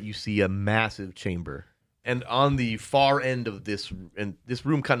beyond it, you see a massive chamber. And on the far end of this, and this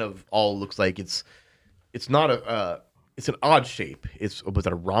room kind of all looks like it's not it's an odd shape. Was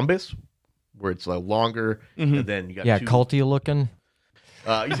that a rhombus, where it's longer, and then you got Yeah, two, culty looking.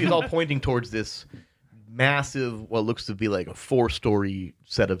 you see it's all pointing towards this massive, what looks to be like a 4-story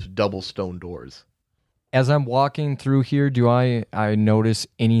set of double stone doors. As I'm walking through here, do I notice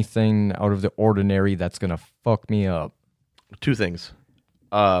anything out of the ordinary that's gonna fuck me up? Two things.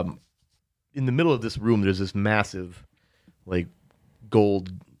 In the middle of this room, there's this massive, like,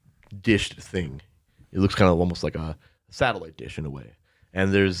 gold dished thing. It looks kind of almost like a satellite dish in a way.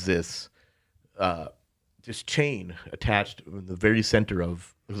 And there's this chain attached in the very center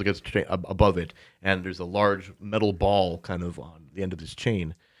of, looks like it's above it, and there's a large metal ball kind of on the end of this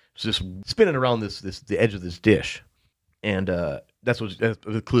chain. It's just spinning around the edge of this dish. And that's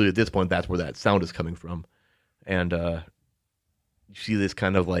clearly at this point, that's where that sound is coming from. And you see this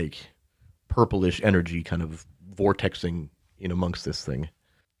kind of like purplish energy kind of vortexing in amongst this thing.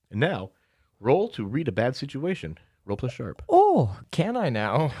 And now, roll to read a bad situation. Roll plus sharp. Oh, can I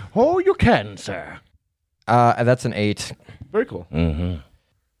now? Oh, you can, sir. That's an 8. Very cool.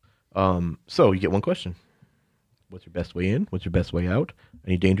 So you get one question. What's your best way in? What's your best way out?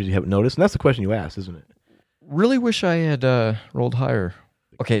 Any dangers you haven't noticed? And that's the question you asked, isn't it? Really wish I had rolled higher.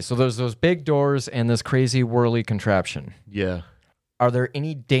 Okay, so there's those big doors and this crazy whirly contraption. Yeah. Are there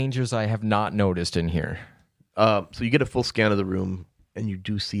any dangers I have not noticed in here? So you get a full scan of the room, and you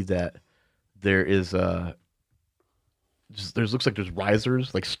do see that there is looks like there's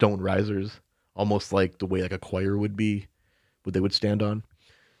risers, like stone risers, almost like the way like a choir would be, what they would stand on.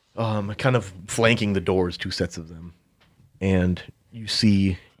 Kind of flanking the doors, 2 sets of them. And you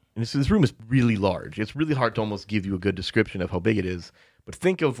see, and this room is really large. It's really hard to almost give you a good description of how big it is. But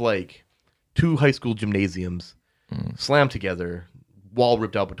think of like 2 high school gymnasiums slammed together, wall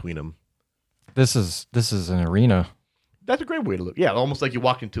ripped out between them. This is an arena. That's a great way to look. Yeah, almost like you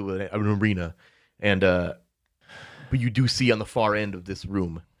walked into an arena. And but you do see on the far end of this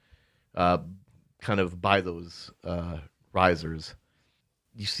room, kind of by those risers,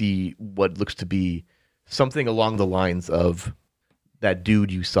 you see what looks to be something along the lines of that dude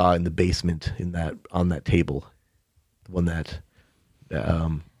you saw in the basement on that table, the one that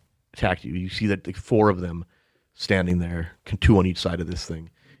attacked you. You see that like 4 of them standing there, 2 on each side of this thing,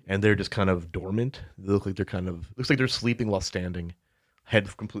 and they're just kind of dormant. They look like looks like they're sleeping while standing,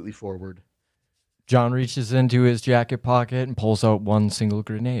 head completely forward. John reaches into his jacket pocket and pulls out one single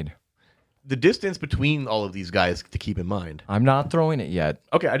grenade. The distance between all of these guys to keep in mind. I'm not throwing it yet.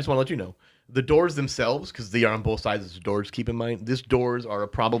 Okay, I just want to let you know. The doors themselves, because they are on both sides of the doors, keep in mind, these doors are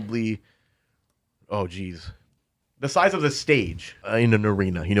probably, the size of the stage in an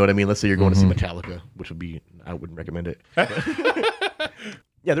arena. You know what I mean? Let's say you're going to see Metallica, which would be, I wouldn't recommend it. But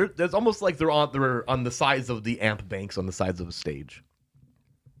yeah, there's almost like they're on the sides of the amp banks on the sides of a stage.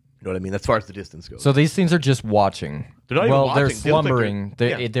 You know what I mean? As far as the distance goes. So these things are just watching. They're not even they're watching. They look like slumbering.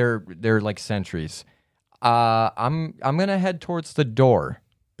 they're- They're like sentries. I'm gonna head towards the door,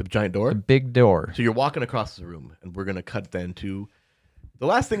 the giant door? the big door. So you're walking across the room, and we're going to cut then to the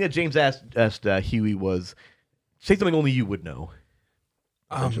last thing that James asked Huey was, say something only you would know.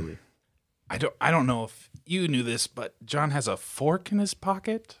 Essentially. I don't know if you knew this, but John has a fork in his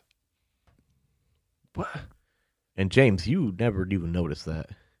pocket. What? And James, you never even noticed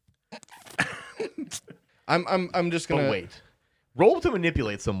that. I'm just But gonna wait. Roll to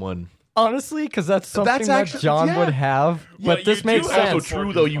manipulate someone. Honestly, because that's something that actually- John yeah. would have. Well, But this you makes do have Also sense.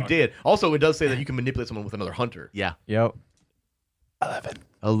 true, though, you did. Also, it does say that you can manipulate someone with another hunter. Yeah. Yep.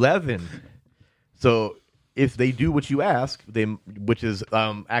 11. So if they do what you ask, which is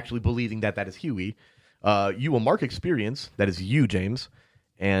actually believing that is Huey, you will mark experience, that is you, James,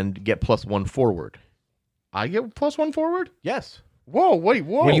 and get +1 forward. I get +1 forward? Yes. Whoa, wait,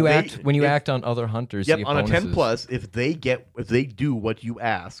 whoa. when you they- act on other hunters, Yep, the on a 10 bonuses. plus, if they do what you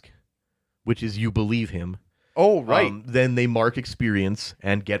ask, which is you believe him, Oh, right. then they mark experience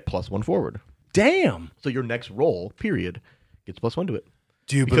and get +1 forward. Damn. So your next roll, period, gets +1 to it.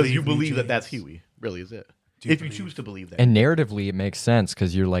 Do you Because you me, believe that James? that's Huey, really is it. Do you If you believe- choose to believe that. And narratively, it makes sense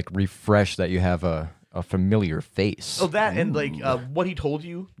because you're like refreshed that you have a familiar face. So that and like what he told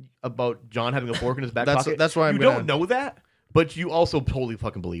you about John having a fork in his back That's- pocket. that's why I'm you gonna- don't know that, but you also totally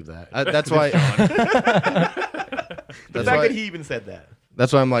fucking believe that. That's why. The that's fact why- that he even said that.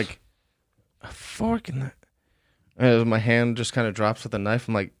 That's why I'm like, a fork in that. And my hand just kind of drops with the knife.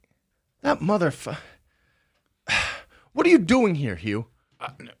 I'm like, that motherfucker. What are you doing here, Hugh?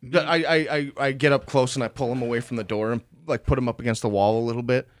 I get up close and I pull him away from the door and like put him up against the wall a little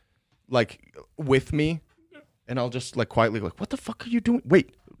bit, like with me, and I'll just like quietly like, what the fuck are you doing?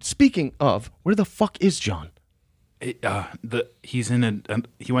 Wait, speaking of, where the fuck is John? He's in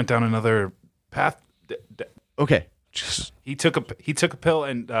he went down another path. Okay, just He took a pill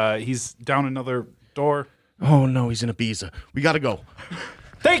and he's down another door. oh no, he's in Ibiza. We gotta go.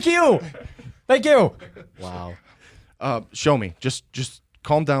 Thank you. Thank you. Wow. Show me. Just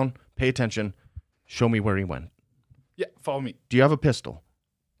calm down. Pay attention. Show me where he went. Yeah, follow me. Do you have a pistol?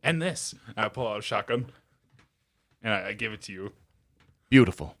 And this. I pull out a shotgun and I give it to you.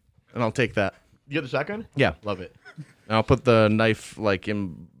 Beautiful. And I'll take that. You have the shotgun? Yeah. Love it. And I'll put the knife like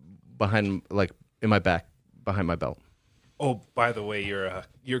in my back behind my belt. Oh, by the way,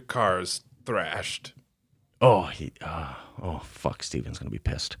 your car's thrashed. Oh, fuck, Steven's going to be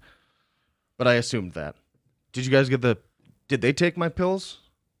pissed. But I assumed that. Did you guys did they take my pills?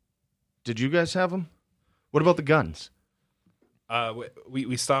 Did you guys have them? What about the guns?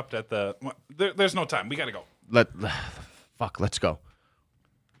 We stopped at the. There's no time. We gotta go. Let's go.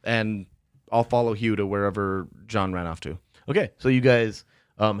 And I'll follow Hugh to wherever John ran off to. Okay, so you guys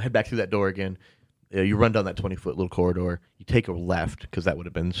head back through that door again. You run down that 20-foot little corridor. You take a left because that would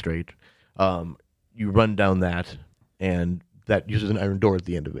have been straight. You run down that, and that uses an iron door at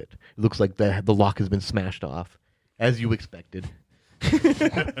the end of it. It looks like the lock has been smashed off, as you expected.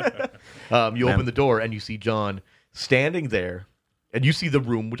 You open the door, and you see John standing there. And you see the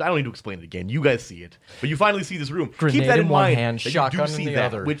room, which I don't need to explain it again. You guys see it. But you finally see this room. Grenade Keep that in in one mind. hand, that you shotgun do in see the that,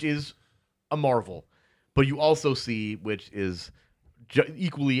 other. which is a marvel. But you also see, which is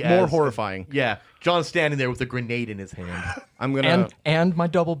equally More as horrifying. Yeah, John standing there with a grenade in his hand. I'm going to... And my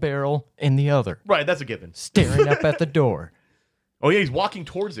double barrel in the other, Right, that's a given. staring up at the door. Oh yeah, he's walking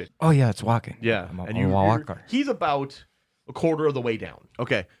towards it. Oh yeah, it's walking. Yeah, I'm a and walker. he's about a quarter of the way down.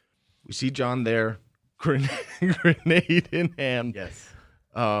 Okay. We see John there, grenade in hand. Yes.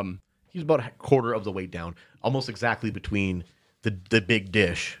 Um, He's about a quarter of the way down, almost exactly between the big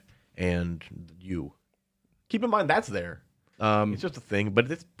dish and you. Keep in mind that's there. It's just a thing,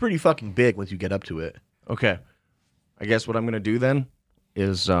 but it's pretty fucking big once you get up to it. okay. I guess what I'm going to do then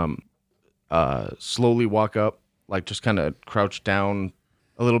is slowly walk up, like just kind of crouch down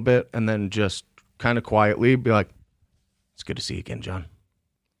a little bit, and then just kind of quietly be like, it's good to see you again, John.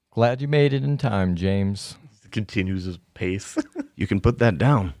 Glad you made it in time, James. Continues his pace. You can put that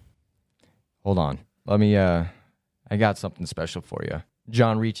down. Hold on. Let me, I got something special for you.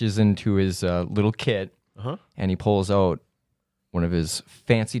 John reaches into his little kit and he pulls out one of his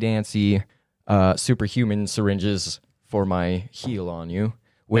fancy-dancy superhuman syringes for my heal on you,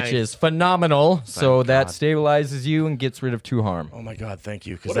 which Nice. is phenomenal. So that God. stabilizes you and gets rid of 2 harm. Oh my God, thank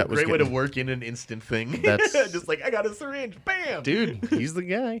you. Because What that a was great way to getting... work in an instant thing. That's- just like, I got a syringe. Bam! Dude, he's the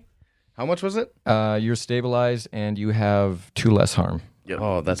guy. How much was it? You're stabilized and you have 2 less harm.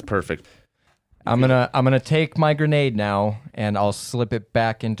 Oh, that's perfect. I'm gonna take my grenade now and I'll slip it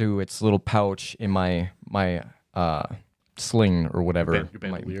back into its little pouch in my sling or whatever. Your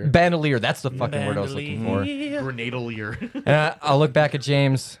bandolier. Bandolier. That's the fucking word I was looking for. Grenadolier. And I'll look back at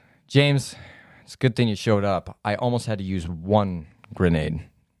James. James, it's a good thing you showed up. I almost had to use 1 grenade,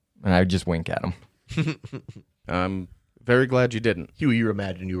 and I just wink at him. I'm very glad you didn't. Huey, you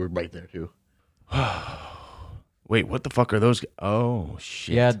imagine you were right there too. Wait, what the fuck are those? Oh,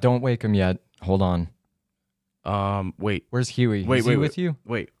 shit. Yeah, don't wake him yet. Hold on. Wait. Where's Huey? Wait, Is wait, he wait. with you?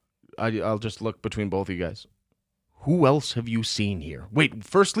 Wait, I'll just look between both of you guys. Who else have you seen here? Wait,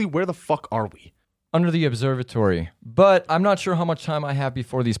 firstly, where the fuck are we? Under the observatory. But I'm not sure how much time I have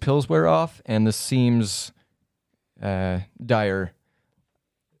before these pills wear off, and this seems dire.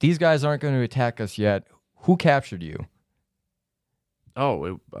 These guys aren't going to attack us yet. Who captured you? Oh,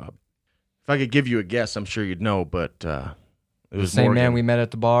 if I could give you a guess, I'm sure you'd know, but it The was same Morgan. man we met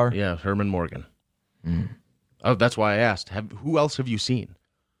at the bar? Yeah, Herman Morgan. Oh, that's why I asked. Who else have you seen?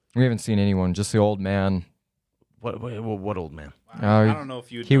 We haven't seen anyone, just the old man. What old man? I don't know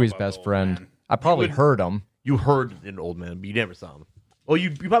if you. Huey's best friend. I probably heard him. You heard an old man, but you never saw him. Oh,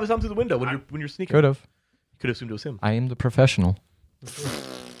 you probably saw him through the window when you're sneaking. Could have. You could have assumed it was him. I am the professional.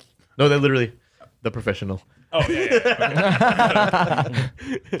 No, they're literally the professional. Oh yeah.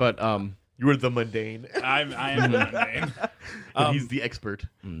 But You were the mundane. I am the name. And he's the expert.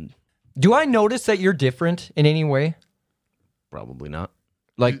 Do I notice that you're different in any way? probably not.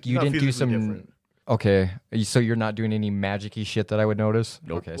 Like you Not didn't do physically some. different. Okay, so you're not doing any magic-y shit that I would notice?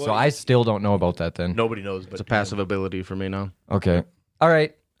 Nope. Okay, so Well, I still don't know about that then. Nobody knows, but It's a passive ability for me now. Okay. All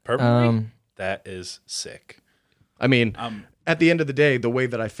right. Purple. That is sick. I mean, Um, at the end of the day, the way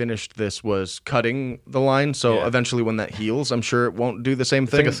that I finished this was cutting the line. So Yeah. eventually, when that heals, I'm sure it won't do the same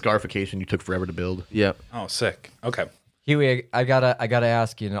It's thing. like a scarification you took forever to build. Yeah. Oh, sick. Okay. Huey, I gotta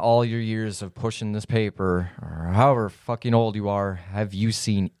ask you, in all your years of pushing this paper, or however fucking old you are, have you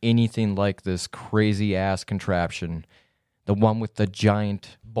seen anything like this crazy ass contraption? The one with the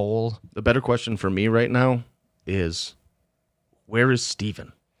giant bowl? The better question for me right now is, where is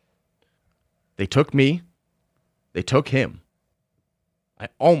Steven? They took me. They took him. I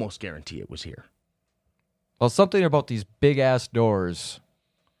almost guarantee it was here. Well, something about these big ass doors.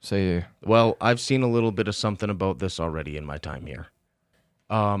 Say, Well, I've seen a little bit of something about this already in my time here.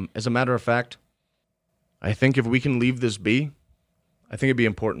 As a matter of fact, I think if we can leave this be, I think it'd be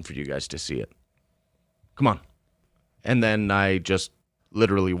important for you guys to see it. Come on. And then I just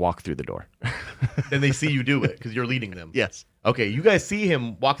literally walk through the door. Then they see you do it because you're leading them. Yes. Okay, you guys see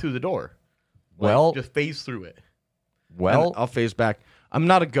him walk through the door. Like, Well- just phase through it. well, I'll phase back. I'm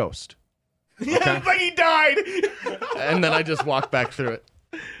not a ghost. Yeah, it's like he died. And then I just walk back through it.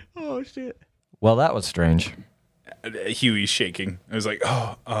 Oh shit. well, that was strange. Huey's shaking. I was like,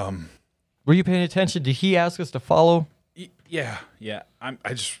 Were you paying attention? Did he ask us to follow? yeah. I'm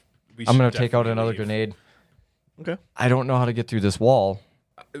I'm gonna take out another grenade. Okay. I don't know how to get through this wall.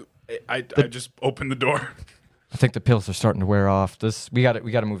 I just opened the door. I think the pills are starting to wear off. We got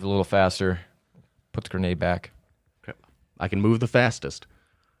to move a little faster. Put the grenade back. I can move the fastest.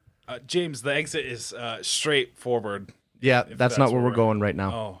 James, the exit is straight forward. Yeah, If that's not where we're going right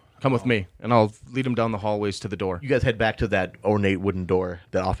now. Oh. Come with me, and I'll lead him down the hallways to the door. You guys head back to that ornate wooden door,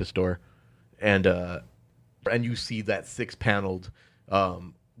 that office door, and you see that 6-paneled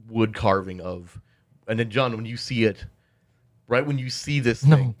wood carving of. And then John, when you see it, right when you see this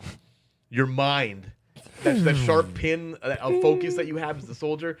thing, your mind, that sharp pin of focus that you have as a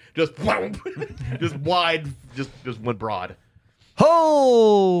soldier, just just wide, just went broad.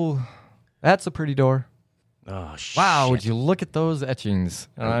 Oh, that's a pretty door. Oh, shit. Wow, would you look at those etchings?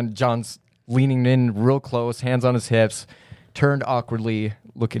 And John's leaning in real close, hands on his hips, turned awkwardly,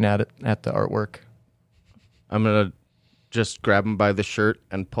 looking at the artwork. I'm going to just grab him by the shirt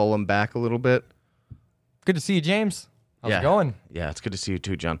and pull him back a little bit. Good to see you, James. How's it going? Yeah, it's good to see you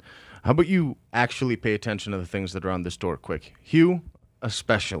too, John. How about you actually pay attention to the things that are on this door quick? Hugh,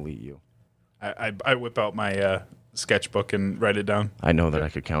 especially you. I whip out my sketchbook and write it down. I know that I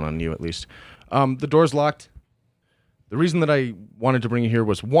could count on you at least. The door's locked. The reason that I wanted to bring you here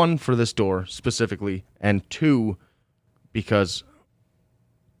was 1, for this door specifically, and 2, because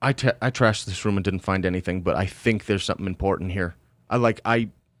I trashed this room and didn't find anything, but I think there's something important here.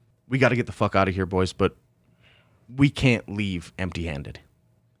 We got to get the fuck out of here, boys, but we can't leave empty-handed.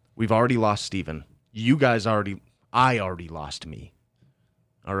 We've already lost Steven. I already lost me.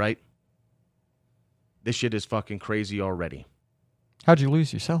 All right? This shit is fucking crazy already. How'd you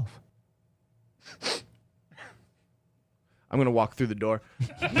lose yourself? I'm gonna walk through the door,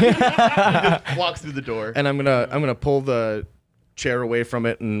 Walks through the door. and I'm gonna pull the chair away from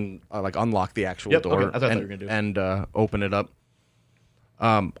it and unlock the actual Yep, door okay, that's what I thought you were gonna do. and open it up.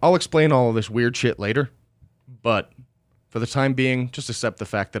 I'll explain all of this weird shit later, but for the time being, just accept the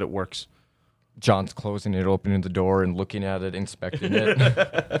fact that it works. John's closing it, opening the door, and looking at it, inspecting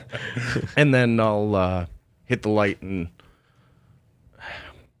it. And then I'll hit the light, and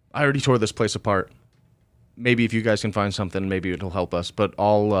I already tore this place apart. Maybe if you guys can find something, maybe it'll help us. But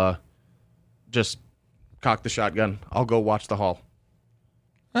I'll just cock the shotgun. I'll go watch the hall.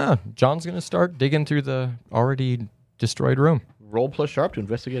 John's going to start digging through the already destroyed room. Roll plus sharp to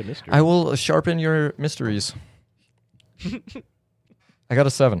investigate a mystery. I will sharpen your mysteries. I got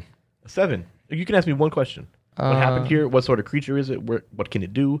a 7. 7. You can ask me one question. What happened here? What sort of creature is it? What can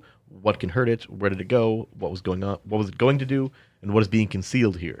it do? What can hurt it? Where did it go? What was going on? What was it going to do? And what is being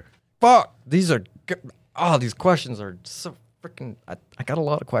concealed here? Fuck! These questions are so freaking... I got a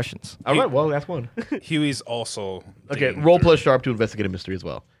lot of questions. All right, well, that's one. Huey's also Okay, digging roll through. plus sharp to investigate a mystery as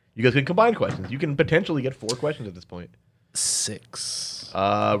well. You guys can combine questions. You can potentially get 4 questions at this point. 6.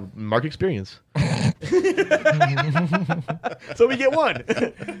 Mark experience. So we get one.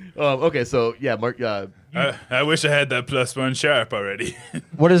 Okay, so yeah, Mark. I wish I had that +1 sharp already.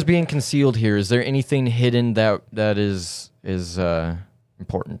 What is being concealed here? Is there anything hidden that is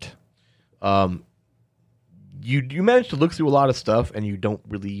important? You managed to look through a lot of stuff, and you don't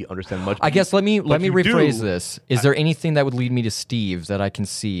really understand much. I guess let me you rephrase do- this. Is there anything that would lead me to Steve that I can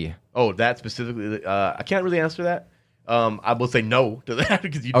see? Oh, that specifically, I can't really answer that. I will say no to that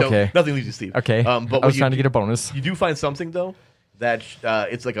because you Okay. don't. Nothing leads you, Steve. Okay, but I was you, trying to get a bonus. You do find something though that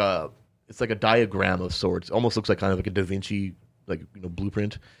it's like a diagram of sorts. Almost looks like kind of like a Da Vinci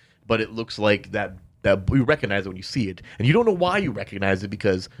blueprint, but it looks like that you recognize it when you see it, and you don't know why you recognize it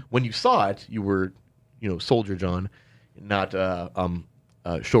because when you saw it, you were Soldier John, not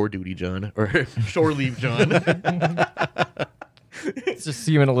shore duty John or shore leave John. Just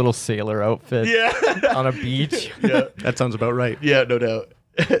see you in a little sailor outfit Yeah, on a beach. yeah, That sounds about right. yeah, no doubt.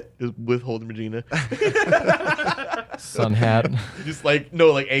 With Holden Regina, Sun hat. just like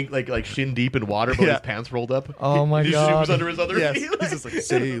shin deep in water, but Yeah. his pants rolled up. Oh my His God. shoes under his other Yes. feet. He's just like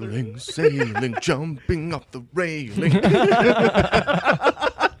sailing, sailing, jumping off the railing.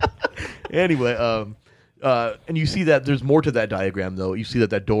 Anyway, and you see that there's more to that diagram, though. You see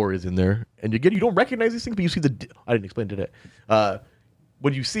that door is in there, and again, you don't recognize these things, but you see I didn't explain today.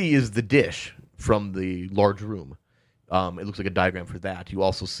 What you see is the dish from the large room. It looks like a diagram for that. You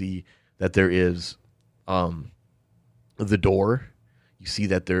also see that there is the door. You see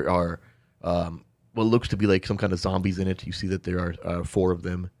that there are what looks to be like some kind of zombies in it. You see that there are 4 of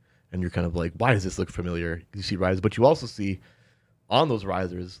them, and you're kind of like, why does this look familiar? You see risers, but you also see on those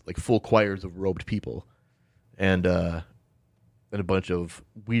risers like full choirs of robed people, and a bunch of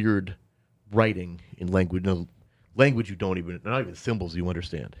weird writing in language, language you don't even, not even symbols you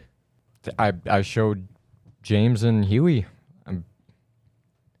understand. I showed James and Huey.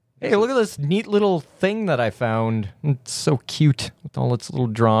 Hey, look at this neat little thing that I found. It's so cute with all its little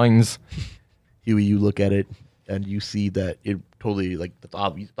drawings. Huey, you look at it and you see that it totally that's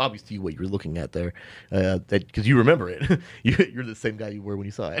obvious to you what you're looking at there, that because you remember it. You're the same guy you were when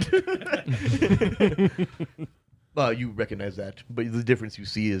you saw it. You recognize that, but the difference you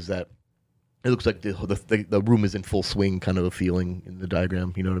see is that it looks like the room is in full swing, kind of a feeling in the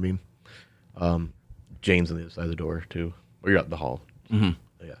diagram. You know what I mean? James on the other side of the door too, or you're out in the hall. Mhm.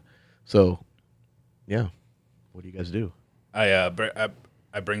 Yeah. So, yeah, what do you guys do? I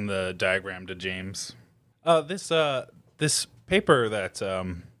bring the diagram to James. This paper that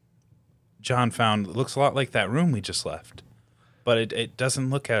John found looks a lot like that room we just left, but it doesn't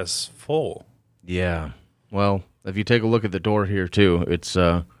look as full. Yeah. Well, if you take a look at the door here too, it's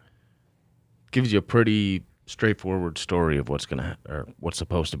gives you a pretty straightforward story of what's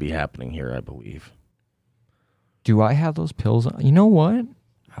supposed to be happening here, I believe. Do I have those pills? You know what?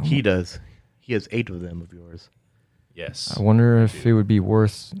 He does. He has 8 of them of yours. Yes. I wonder if it would be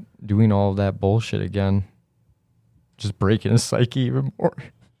worth doing all of that bullshit again. Just breaking his psyche even more.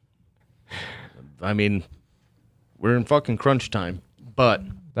 I mean, we're in fucking crunch time, but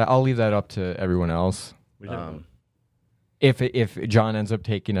I'll leave that up to everyone else. If John ends up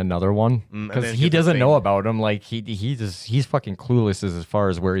taking another one, and because then he get the doesn't same- know about him, like he's fucking clueless as far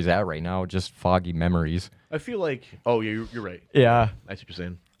as where he's at right now, just foggy memories. I feel like, oh yeah, you're right. Yeah, I see what you're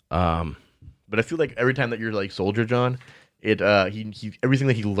saying. um, But I feel like every time that you're like Soldier John, he everything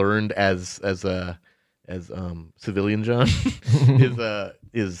that he learned as civilian John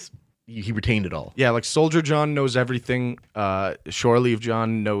is he retained it all. yeah, like Soldier John knows everything. Shore Leave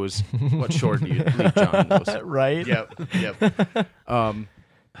John knows what Shore Leave John knows. right. Yep.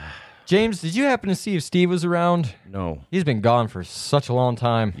 James, did you happen to see if Steve was around? No. He's been gone for such a long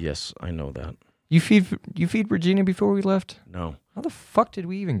time. Yes, I know that. You feed Regina before we left? No. How the fuck did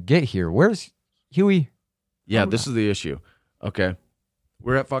we even get here? Where's Huey? Yeah, this is the issue. Okay.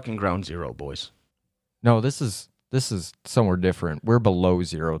 We're at fucking ground zero, boys. No, this is somewhere different. We're below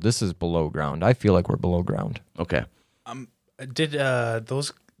zero. This is below ground. I feel like we're below ground. Okay. Did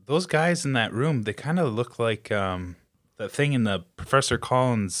those guys in that room? They kind of look like that thing in the Professor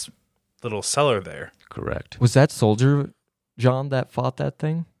Collins' little cellar there. Correct. Was that Soldier John that fought that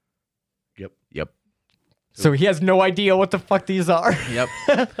thing? Yep. So he has no idea what the fuck these are. Yep.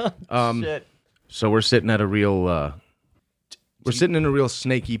 Shit. So we're sitting at a real we're sitting in a real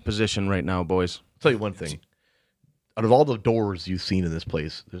snaky position right now, boys. I'll tell you one thing. Out of all the doors you've seen in this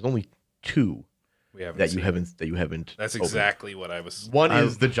place, there's only 2 We haven't that seen. you haven't. That's opened. exactly what I was. One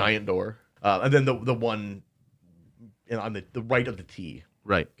is the giant door, and then the one on the right of the T.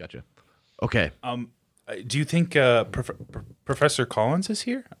 Right. Gotcha. Okay. Do you think Professor Collins is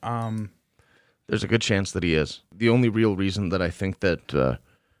here? There's a good chance that he is. The only real reason that I think that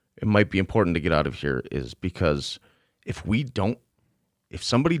it might be important to get out of here is because if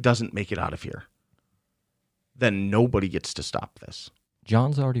somebody doesn't make it out of here, then nobody gets to stop this.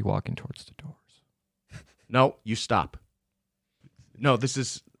 John's already walking towards the doors. No, you stop. No, this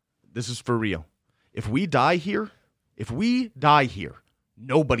is for real. If we die here,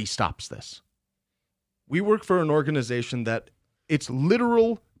 nobody stops this. We work for an organization that its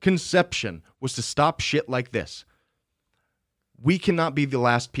literal conception was to stop shit like this. We cannot be the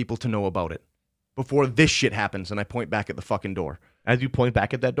last people to know about it before this shit happens, and I point back at the fucking door. As you point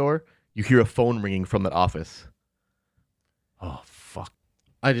back at that door, you hear a phone ringing from that office. Oh, fuck.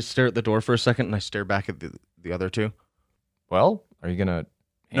 I just stare at the door for a second, and I stare back at the other two. Well, are you going to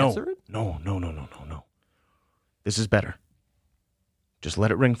answer it? No. This is better. Just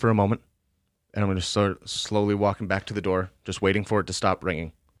let it ring for a moment, and I'm going to start slowly walking back to the door, just waiting for it to stop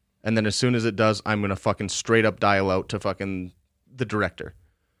ringing. And then as soon as it does, I'm going to fucking straight up dial out to fucking the director.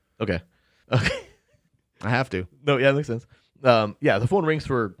 Okay. I have to. No, yeah, that makes sense. Yeah, the phone rings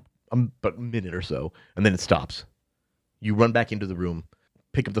for about a minute or so, and then it stops. You run back into the room,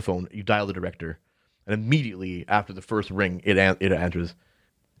 pick up the phone, you dial the director, and immediately after the first ring, it answers,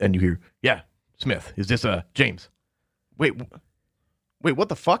 and you hear, "Yeah, Smith, is this James? Wait, what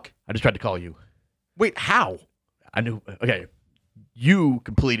the fuck? I just tried to call you. Wait, how? I knew. Okay, you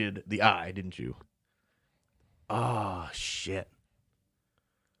completed the eye, didn't you? Oh, shit.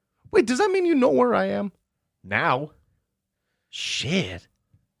 Wait, does that mean you know where I am? Now, Shit.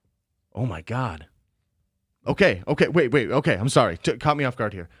 Oh, my God. Okay, wait, okay, I'm sorry. Caught me off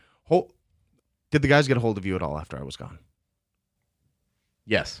guard here. Did the guys get a hold of you at all after I was gone?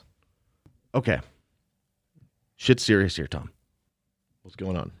 yes. Okay. Shit's serious here, Tom. What's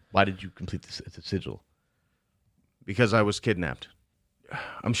going on? Why did you complete this sigil? Because I was kidnapped.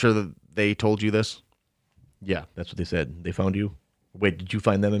 I'm sure that they told you this. Yeah, that's what they said. They found you. Wait, did you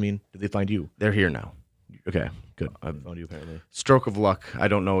find them? I mean, did they find you? They're here now. Okay, good. I found you apparently. Stroke of luck. I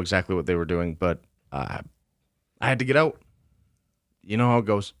don't know exactly what they were doing, but I had to get out. You know how it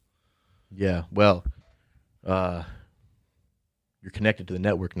goes. Yeah, well, you're connected to the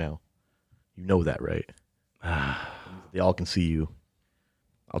network now. You know that, right? They all can see you.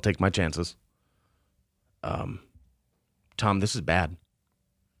 I'll take my chances. Tom, this is bad.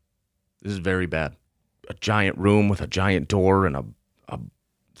 This is very bad. A giant room with a giant door and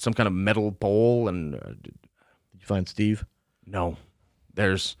some kind of metal bowl and... Did you find Steve? No.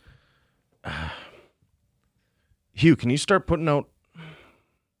 There's... Hugh, can you start putting out...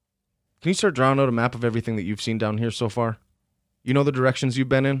 Can you start drawing out a map of everything that you've seen down here so far? You know the directions you've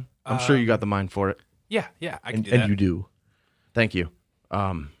been in? I'm sure you got the mind for it. Yeah, I can do that. And you do. Thank you.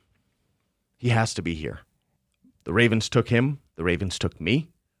 He has to be here. The Ravens took him. The Ravens took me.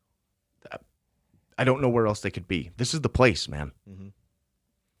 I don't know where else they could be. This is the place, man. Mm-hmm.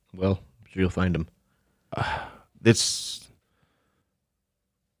 Well, I'm sure you'll find him. I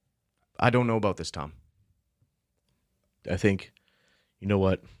don't know about this, Tom. I think, you know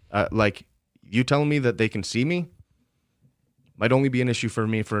what? You telling me that they can see me might only be an issue for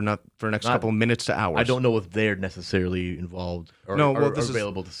me for next couple of minutes to hours. I don't know if they're necessarily involved or, this are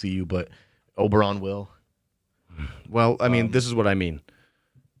available to see you, but Oberon will. Well, I mean, this is what I mean.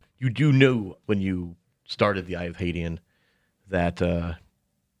 You do know when you started the Eye of Hadian that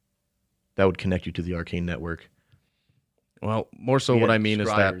that would connect you to the Arcane Network. Well, more so what I mean is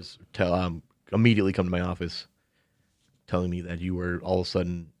that... immediately come to my office telling me that you were all of a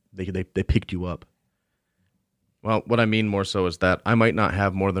sudden, they picked you up. Well, what I mean more so is that I might not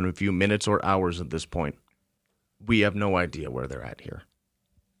have more than a few minutes or hours at this point. We have no idea where they're at here.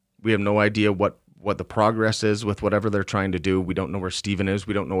 We have no idea what the progress is with whatever they're trying to do. We don't know where Steven is.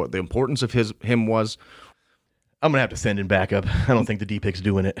 We don't know what the importance of him was. I'm going to have to send in backup. I don't think the D-Pic's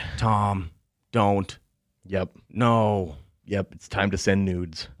doing it. Tom, don't. Yep. No. Yep, it's time to send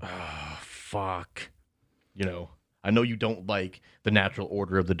nudes. Oh, fuck. You know, I know you don't like the natural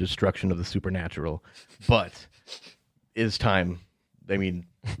order of the destruction of the supernatural, but it's time. I mean,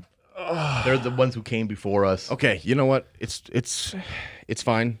 they're the ones who came before us. Okay, you know what? It's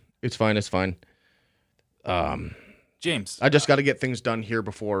fine. It's fine. James, I just got to get things done here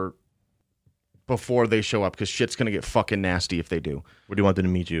before they show up, because shit's gonna get fucking nasty if they do. Where do you want them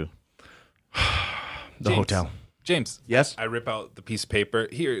to meet you? The hotel. James. Yes? I rip out the piece of paper.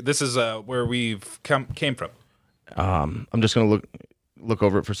 Here, this is where we've came from. I'm just gonna look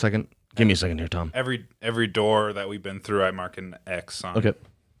over it for a second. Give me a second here, Tom. Every door that we've been through, I mark an X on. Okay.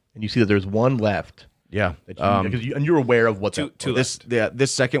 And you see that there's one left. Yeah. And you're aware of what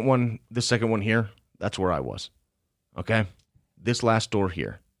This second one here, that's where I was. Okay? This last door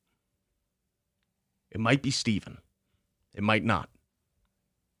here. It might be Steven. It might not.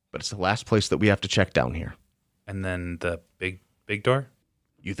 but it's the last place that we have to check down here. And then the big door?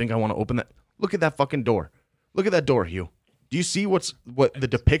 You think I want to open that? Look at that fucking door. Look at that door, Hugh. Do you see what the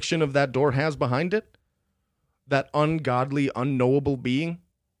depiction of that door has behind it? That ungodly, unknowable being?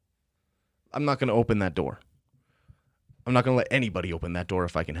 I'm not going to open that door. I'm not going to let anybody open that door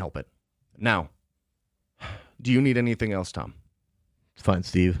if I can help it. Now, do you need anything else, Tom? It's fine,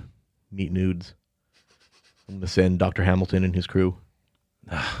 Steve. Meet nudes. I'm going to send Dr. Hamilton and his crew.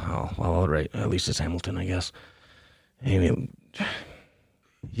 Oh, well, all right. At least it's Hamilton, I guess. I mean,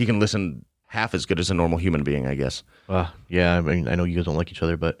 he can listen half as good as a normal human being, I guess. Yeah, I mean, I know you guys don't like each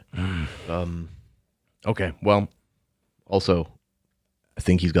other, but Okay, well. Also, I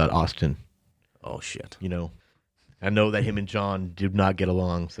think he's got Austin. Oh, shit. You know, I know that him and John did not get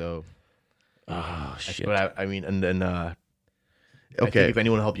along, so. Oh, shit. But I mean, and then, I Okay. think if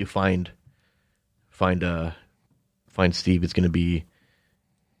anyone will help you find Steve, it's going to be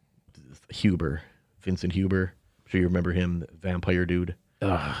Huber, Vincent Huber. I'm sure you remember him, the vampire dude.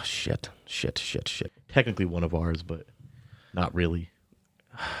 Oh, shit. Technically one of ours, but not really.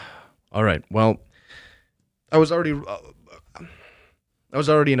 All right. Well, I was already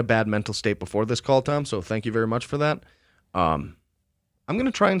in a bad mental state before this call, Tom, so thank you very much for that. I'm going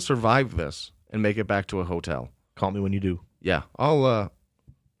to try and survive this and make it back to a hotel. Call me when you do. Yeah, I'll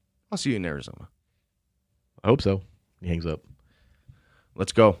see you in Arizona. I hope so. He hangs up.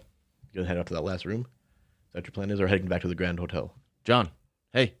 Let's go. You gonna head out to that last room? Is that what your plan is, or heading back to the Grand Hotel? John,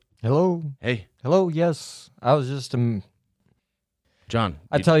 hey. Hello. Hey. Hello, yes. I was just John.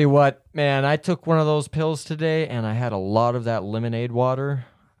 I tell you what, man, I took one of those pills today and I had a lot of that lemonade water.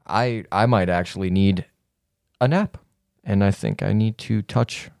 I might actually need a nap. And I think I need to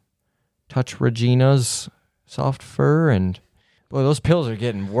touch Regina's soft fur, and boy, those pills are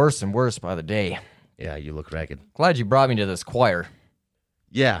getting worse and worse by the day. Yeah, you look ragged. Glad you brought me to this choir.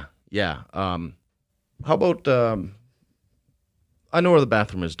 Yeah. How about I know where the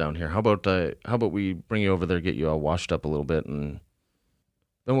bathroom is down here. How about we bring you over there, get you all washed up a little bit, and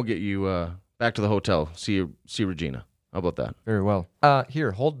then we'll get you back to the hotel. See Regina. How about that? Very well.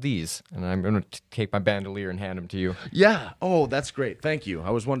 Here, hold these, and I'm going to take my bandolier and hand them to you. Yeah. Oh, that's great. Thank you. I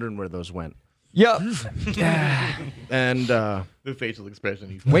was wondering where those went. Yep. And The facial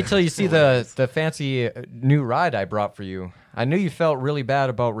expression. Wait till you see the fancy new ride I brought for you. I knew you felt really bad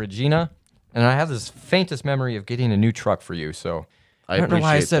about Regina, and I have this faintest memory of getting a new truck for you, so I don't know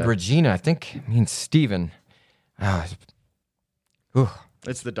why I appreciate said that. Regina. I think it means Steven.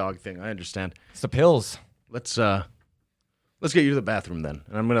 It's the dog thing. I understand. It's the pills. Let's get you to the bathroom then.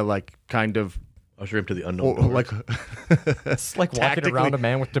 And I'm gonna kind of Usher him to the unknown door. It's like walking Tactically- around a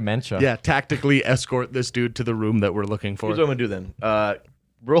man with dementia. tactically escort this dude to the room that we're looking for. Here's what I'm gonna do then.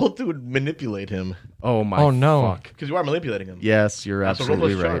 Roll to manipulate him, Oh my. Oh, no. Fuck. because you are manipulating him. Yes, you're So roll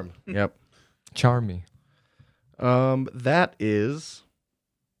absolutely plus right. charm. Yep. Charm me. That is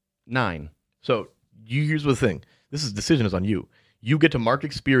 9. So here's the thing. Decision is on you. You get to mark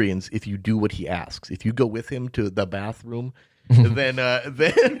experience if you do what he asks. If you go with him to the bathroom, then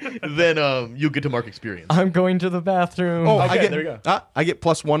you get to mark experience. I'm going to the bathroom. Oh, Okay, there you go. I get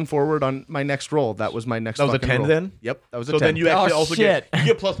 +1 forward on my next roll. That was my next. That was a fucking 10 roll. then? Yep, that was a So 10. then you actually Oh, also shit.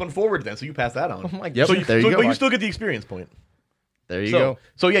 get +1 forward then, so you pass that on. Oh my Yep, God. there you go. But you still get the experience point. There you So go.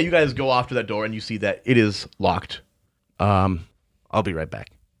 so yeah, you guys go off to that door and you see that it is locked. I'll be right back.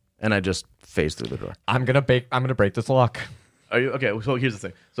 And I just phase through the door. I'm gonna break this lock. Are you okay? So here's the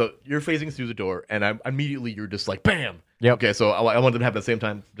thing. So you're phasing through the door, and immediately you're just like, bam. Yep. Okay, so I want them to happen at the same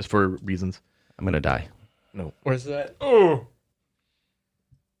time, just for reasons. I'm gonna die. No. Where's that? Oh.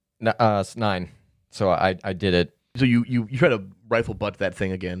 It's 9. So I did it. So you try to rifle butt that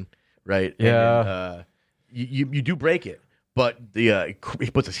thing again, right? Yeah. And, you do break it, but it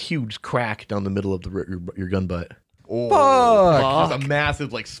puts this huge crack down the middle of your gun butt. Fuck. Just a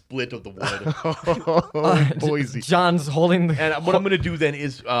massive split of the wood. Boise. John's holding the. And what I'm going to do then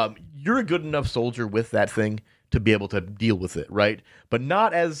is, you're a good enough soldier with that thing to be able to deal with it, right? But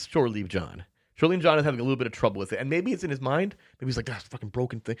not as Shore Leave John. Shore Leave John is having a little bit of trouble with it, and maybe it's in his mind. Maybe he's like, "That's fucking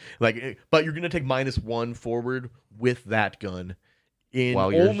broken thing." But you're going to take -1 forward with that gun, in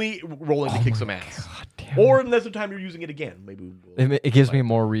While you're- only rolling to kick some ass, God damn. or unless the time you're using it again. Maybe we'll, It gives me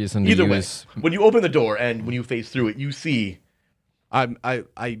more reason to either way. use. When you open the door and when you phase through it, you see.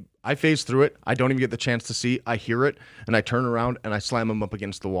 I phase through it. I don't even get the chance to see. I hear it, and I turn around and I slam him up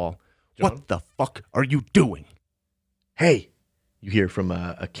against the wall. John? What the fuck are you doing? Hey, you hear from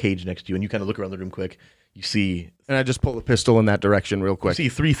a cage next to you, and you kind of look around the room quick. You see And I just pull the pistol in that direction real You quick. see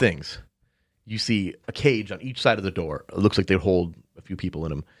 3 things. You see a cage on each side of the door. It looks like they hold a few people in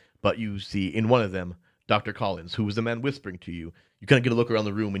them. But you see in one of them Dr. Collins, who was the man whispering to you. you kind of get a look around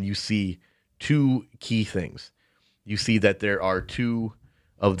the room and you see two key things. You see that there are two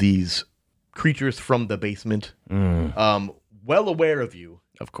of these creatures from the basement, well aware of you.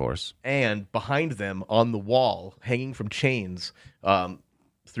 Of course. And behind them on the wall, hanging from chains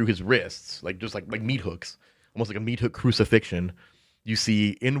through his wrists, like meat hooks, almost like a meat hook crucifixion, you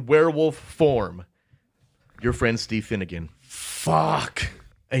see in werewolf form your friend Steve Finnegan. Fuck.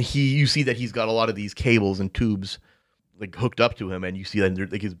 And you see that he's got a lot of these cables and tubes like hooked up to him, and you see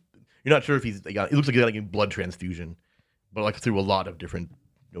that like you're not sure if it looks like he's got like a blood transfusion, but like through a lot of different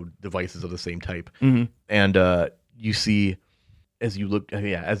devices of the same type. Mm-hmm. And you see as you look kind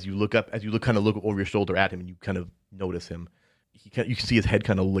of look over your shoulder at him, and you kind of notice him. You can see his head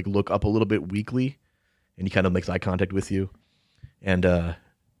kind of like look up a little bit weakly, and he kind of makes eye contact with you. And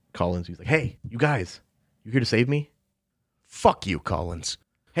Collins, he's like, "Hey, you guys, you here to save me?" Fuck you, Collins.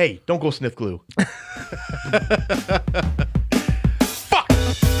 Hey, don't go sniff glue.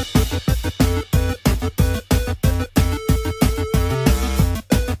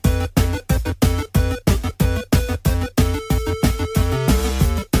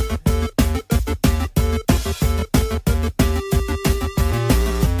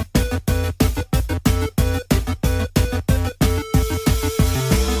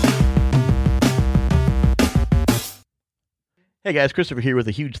 Hey guys, Christopher here with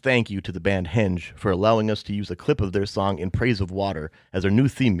a huge thank you to the band Henge for allowing us to use a clip of their song In Praise of Water as our new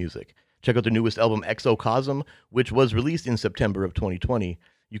theme music. Check out their newest album, Exocosm, which was released in September of 2020.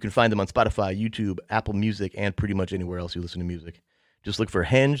 You can find them on Spotify, YouTube, Apple Music, and pretty much anywhere else you listen to music. Just look for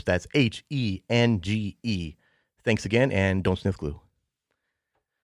Henge, that's Henge. Thanks again, and don't sniff glue.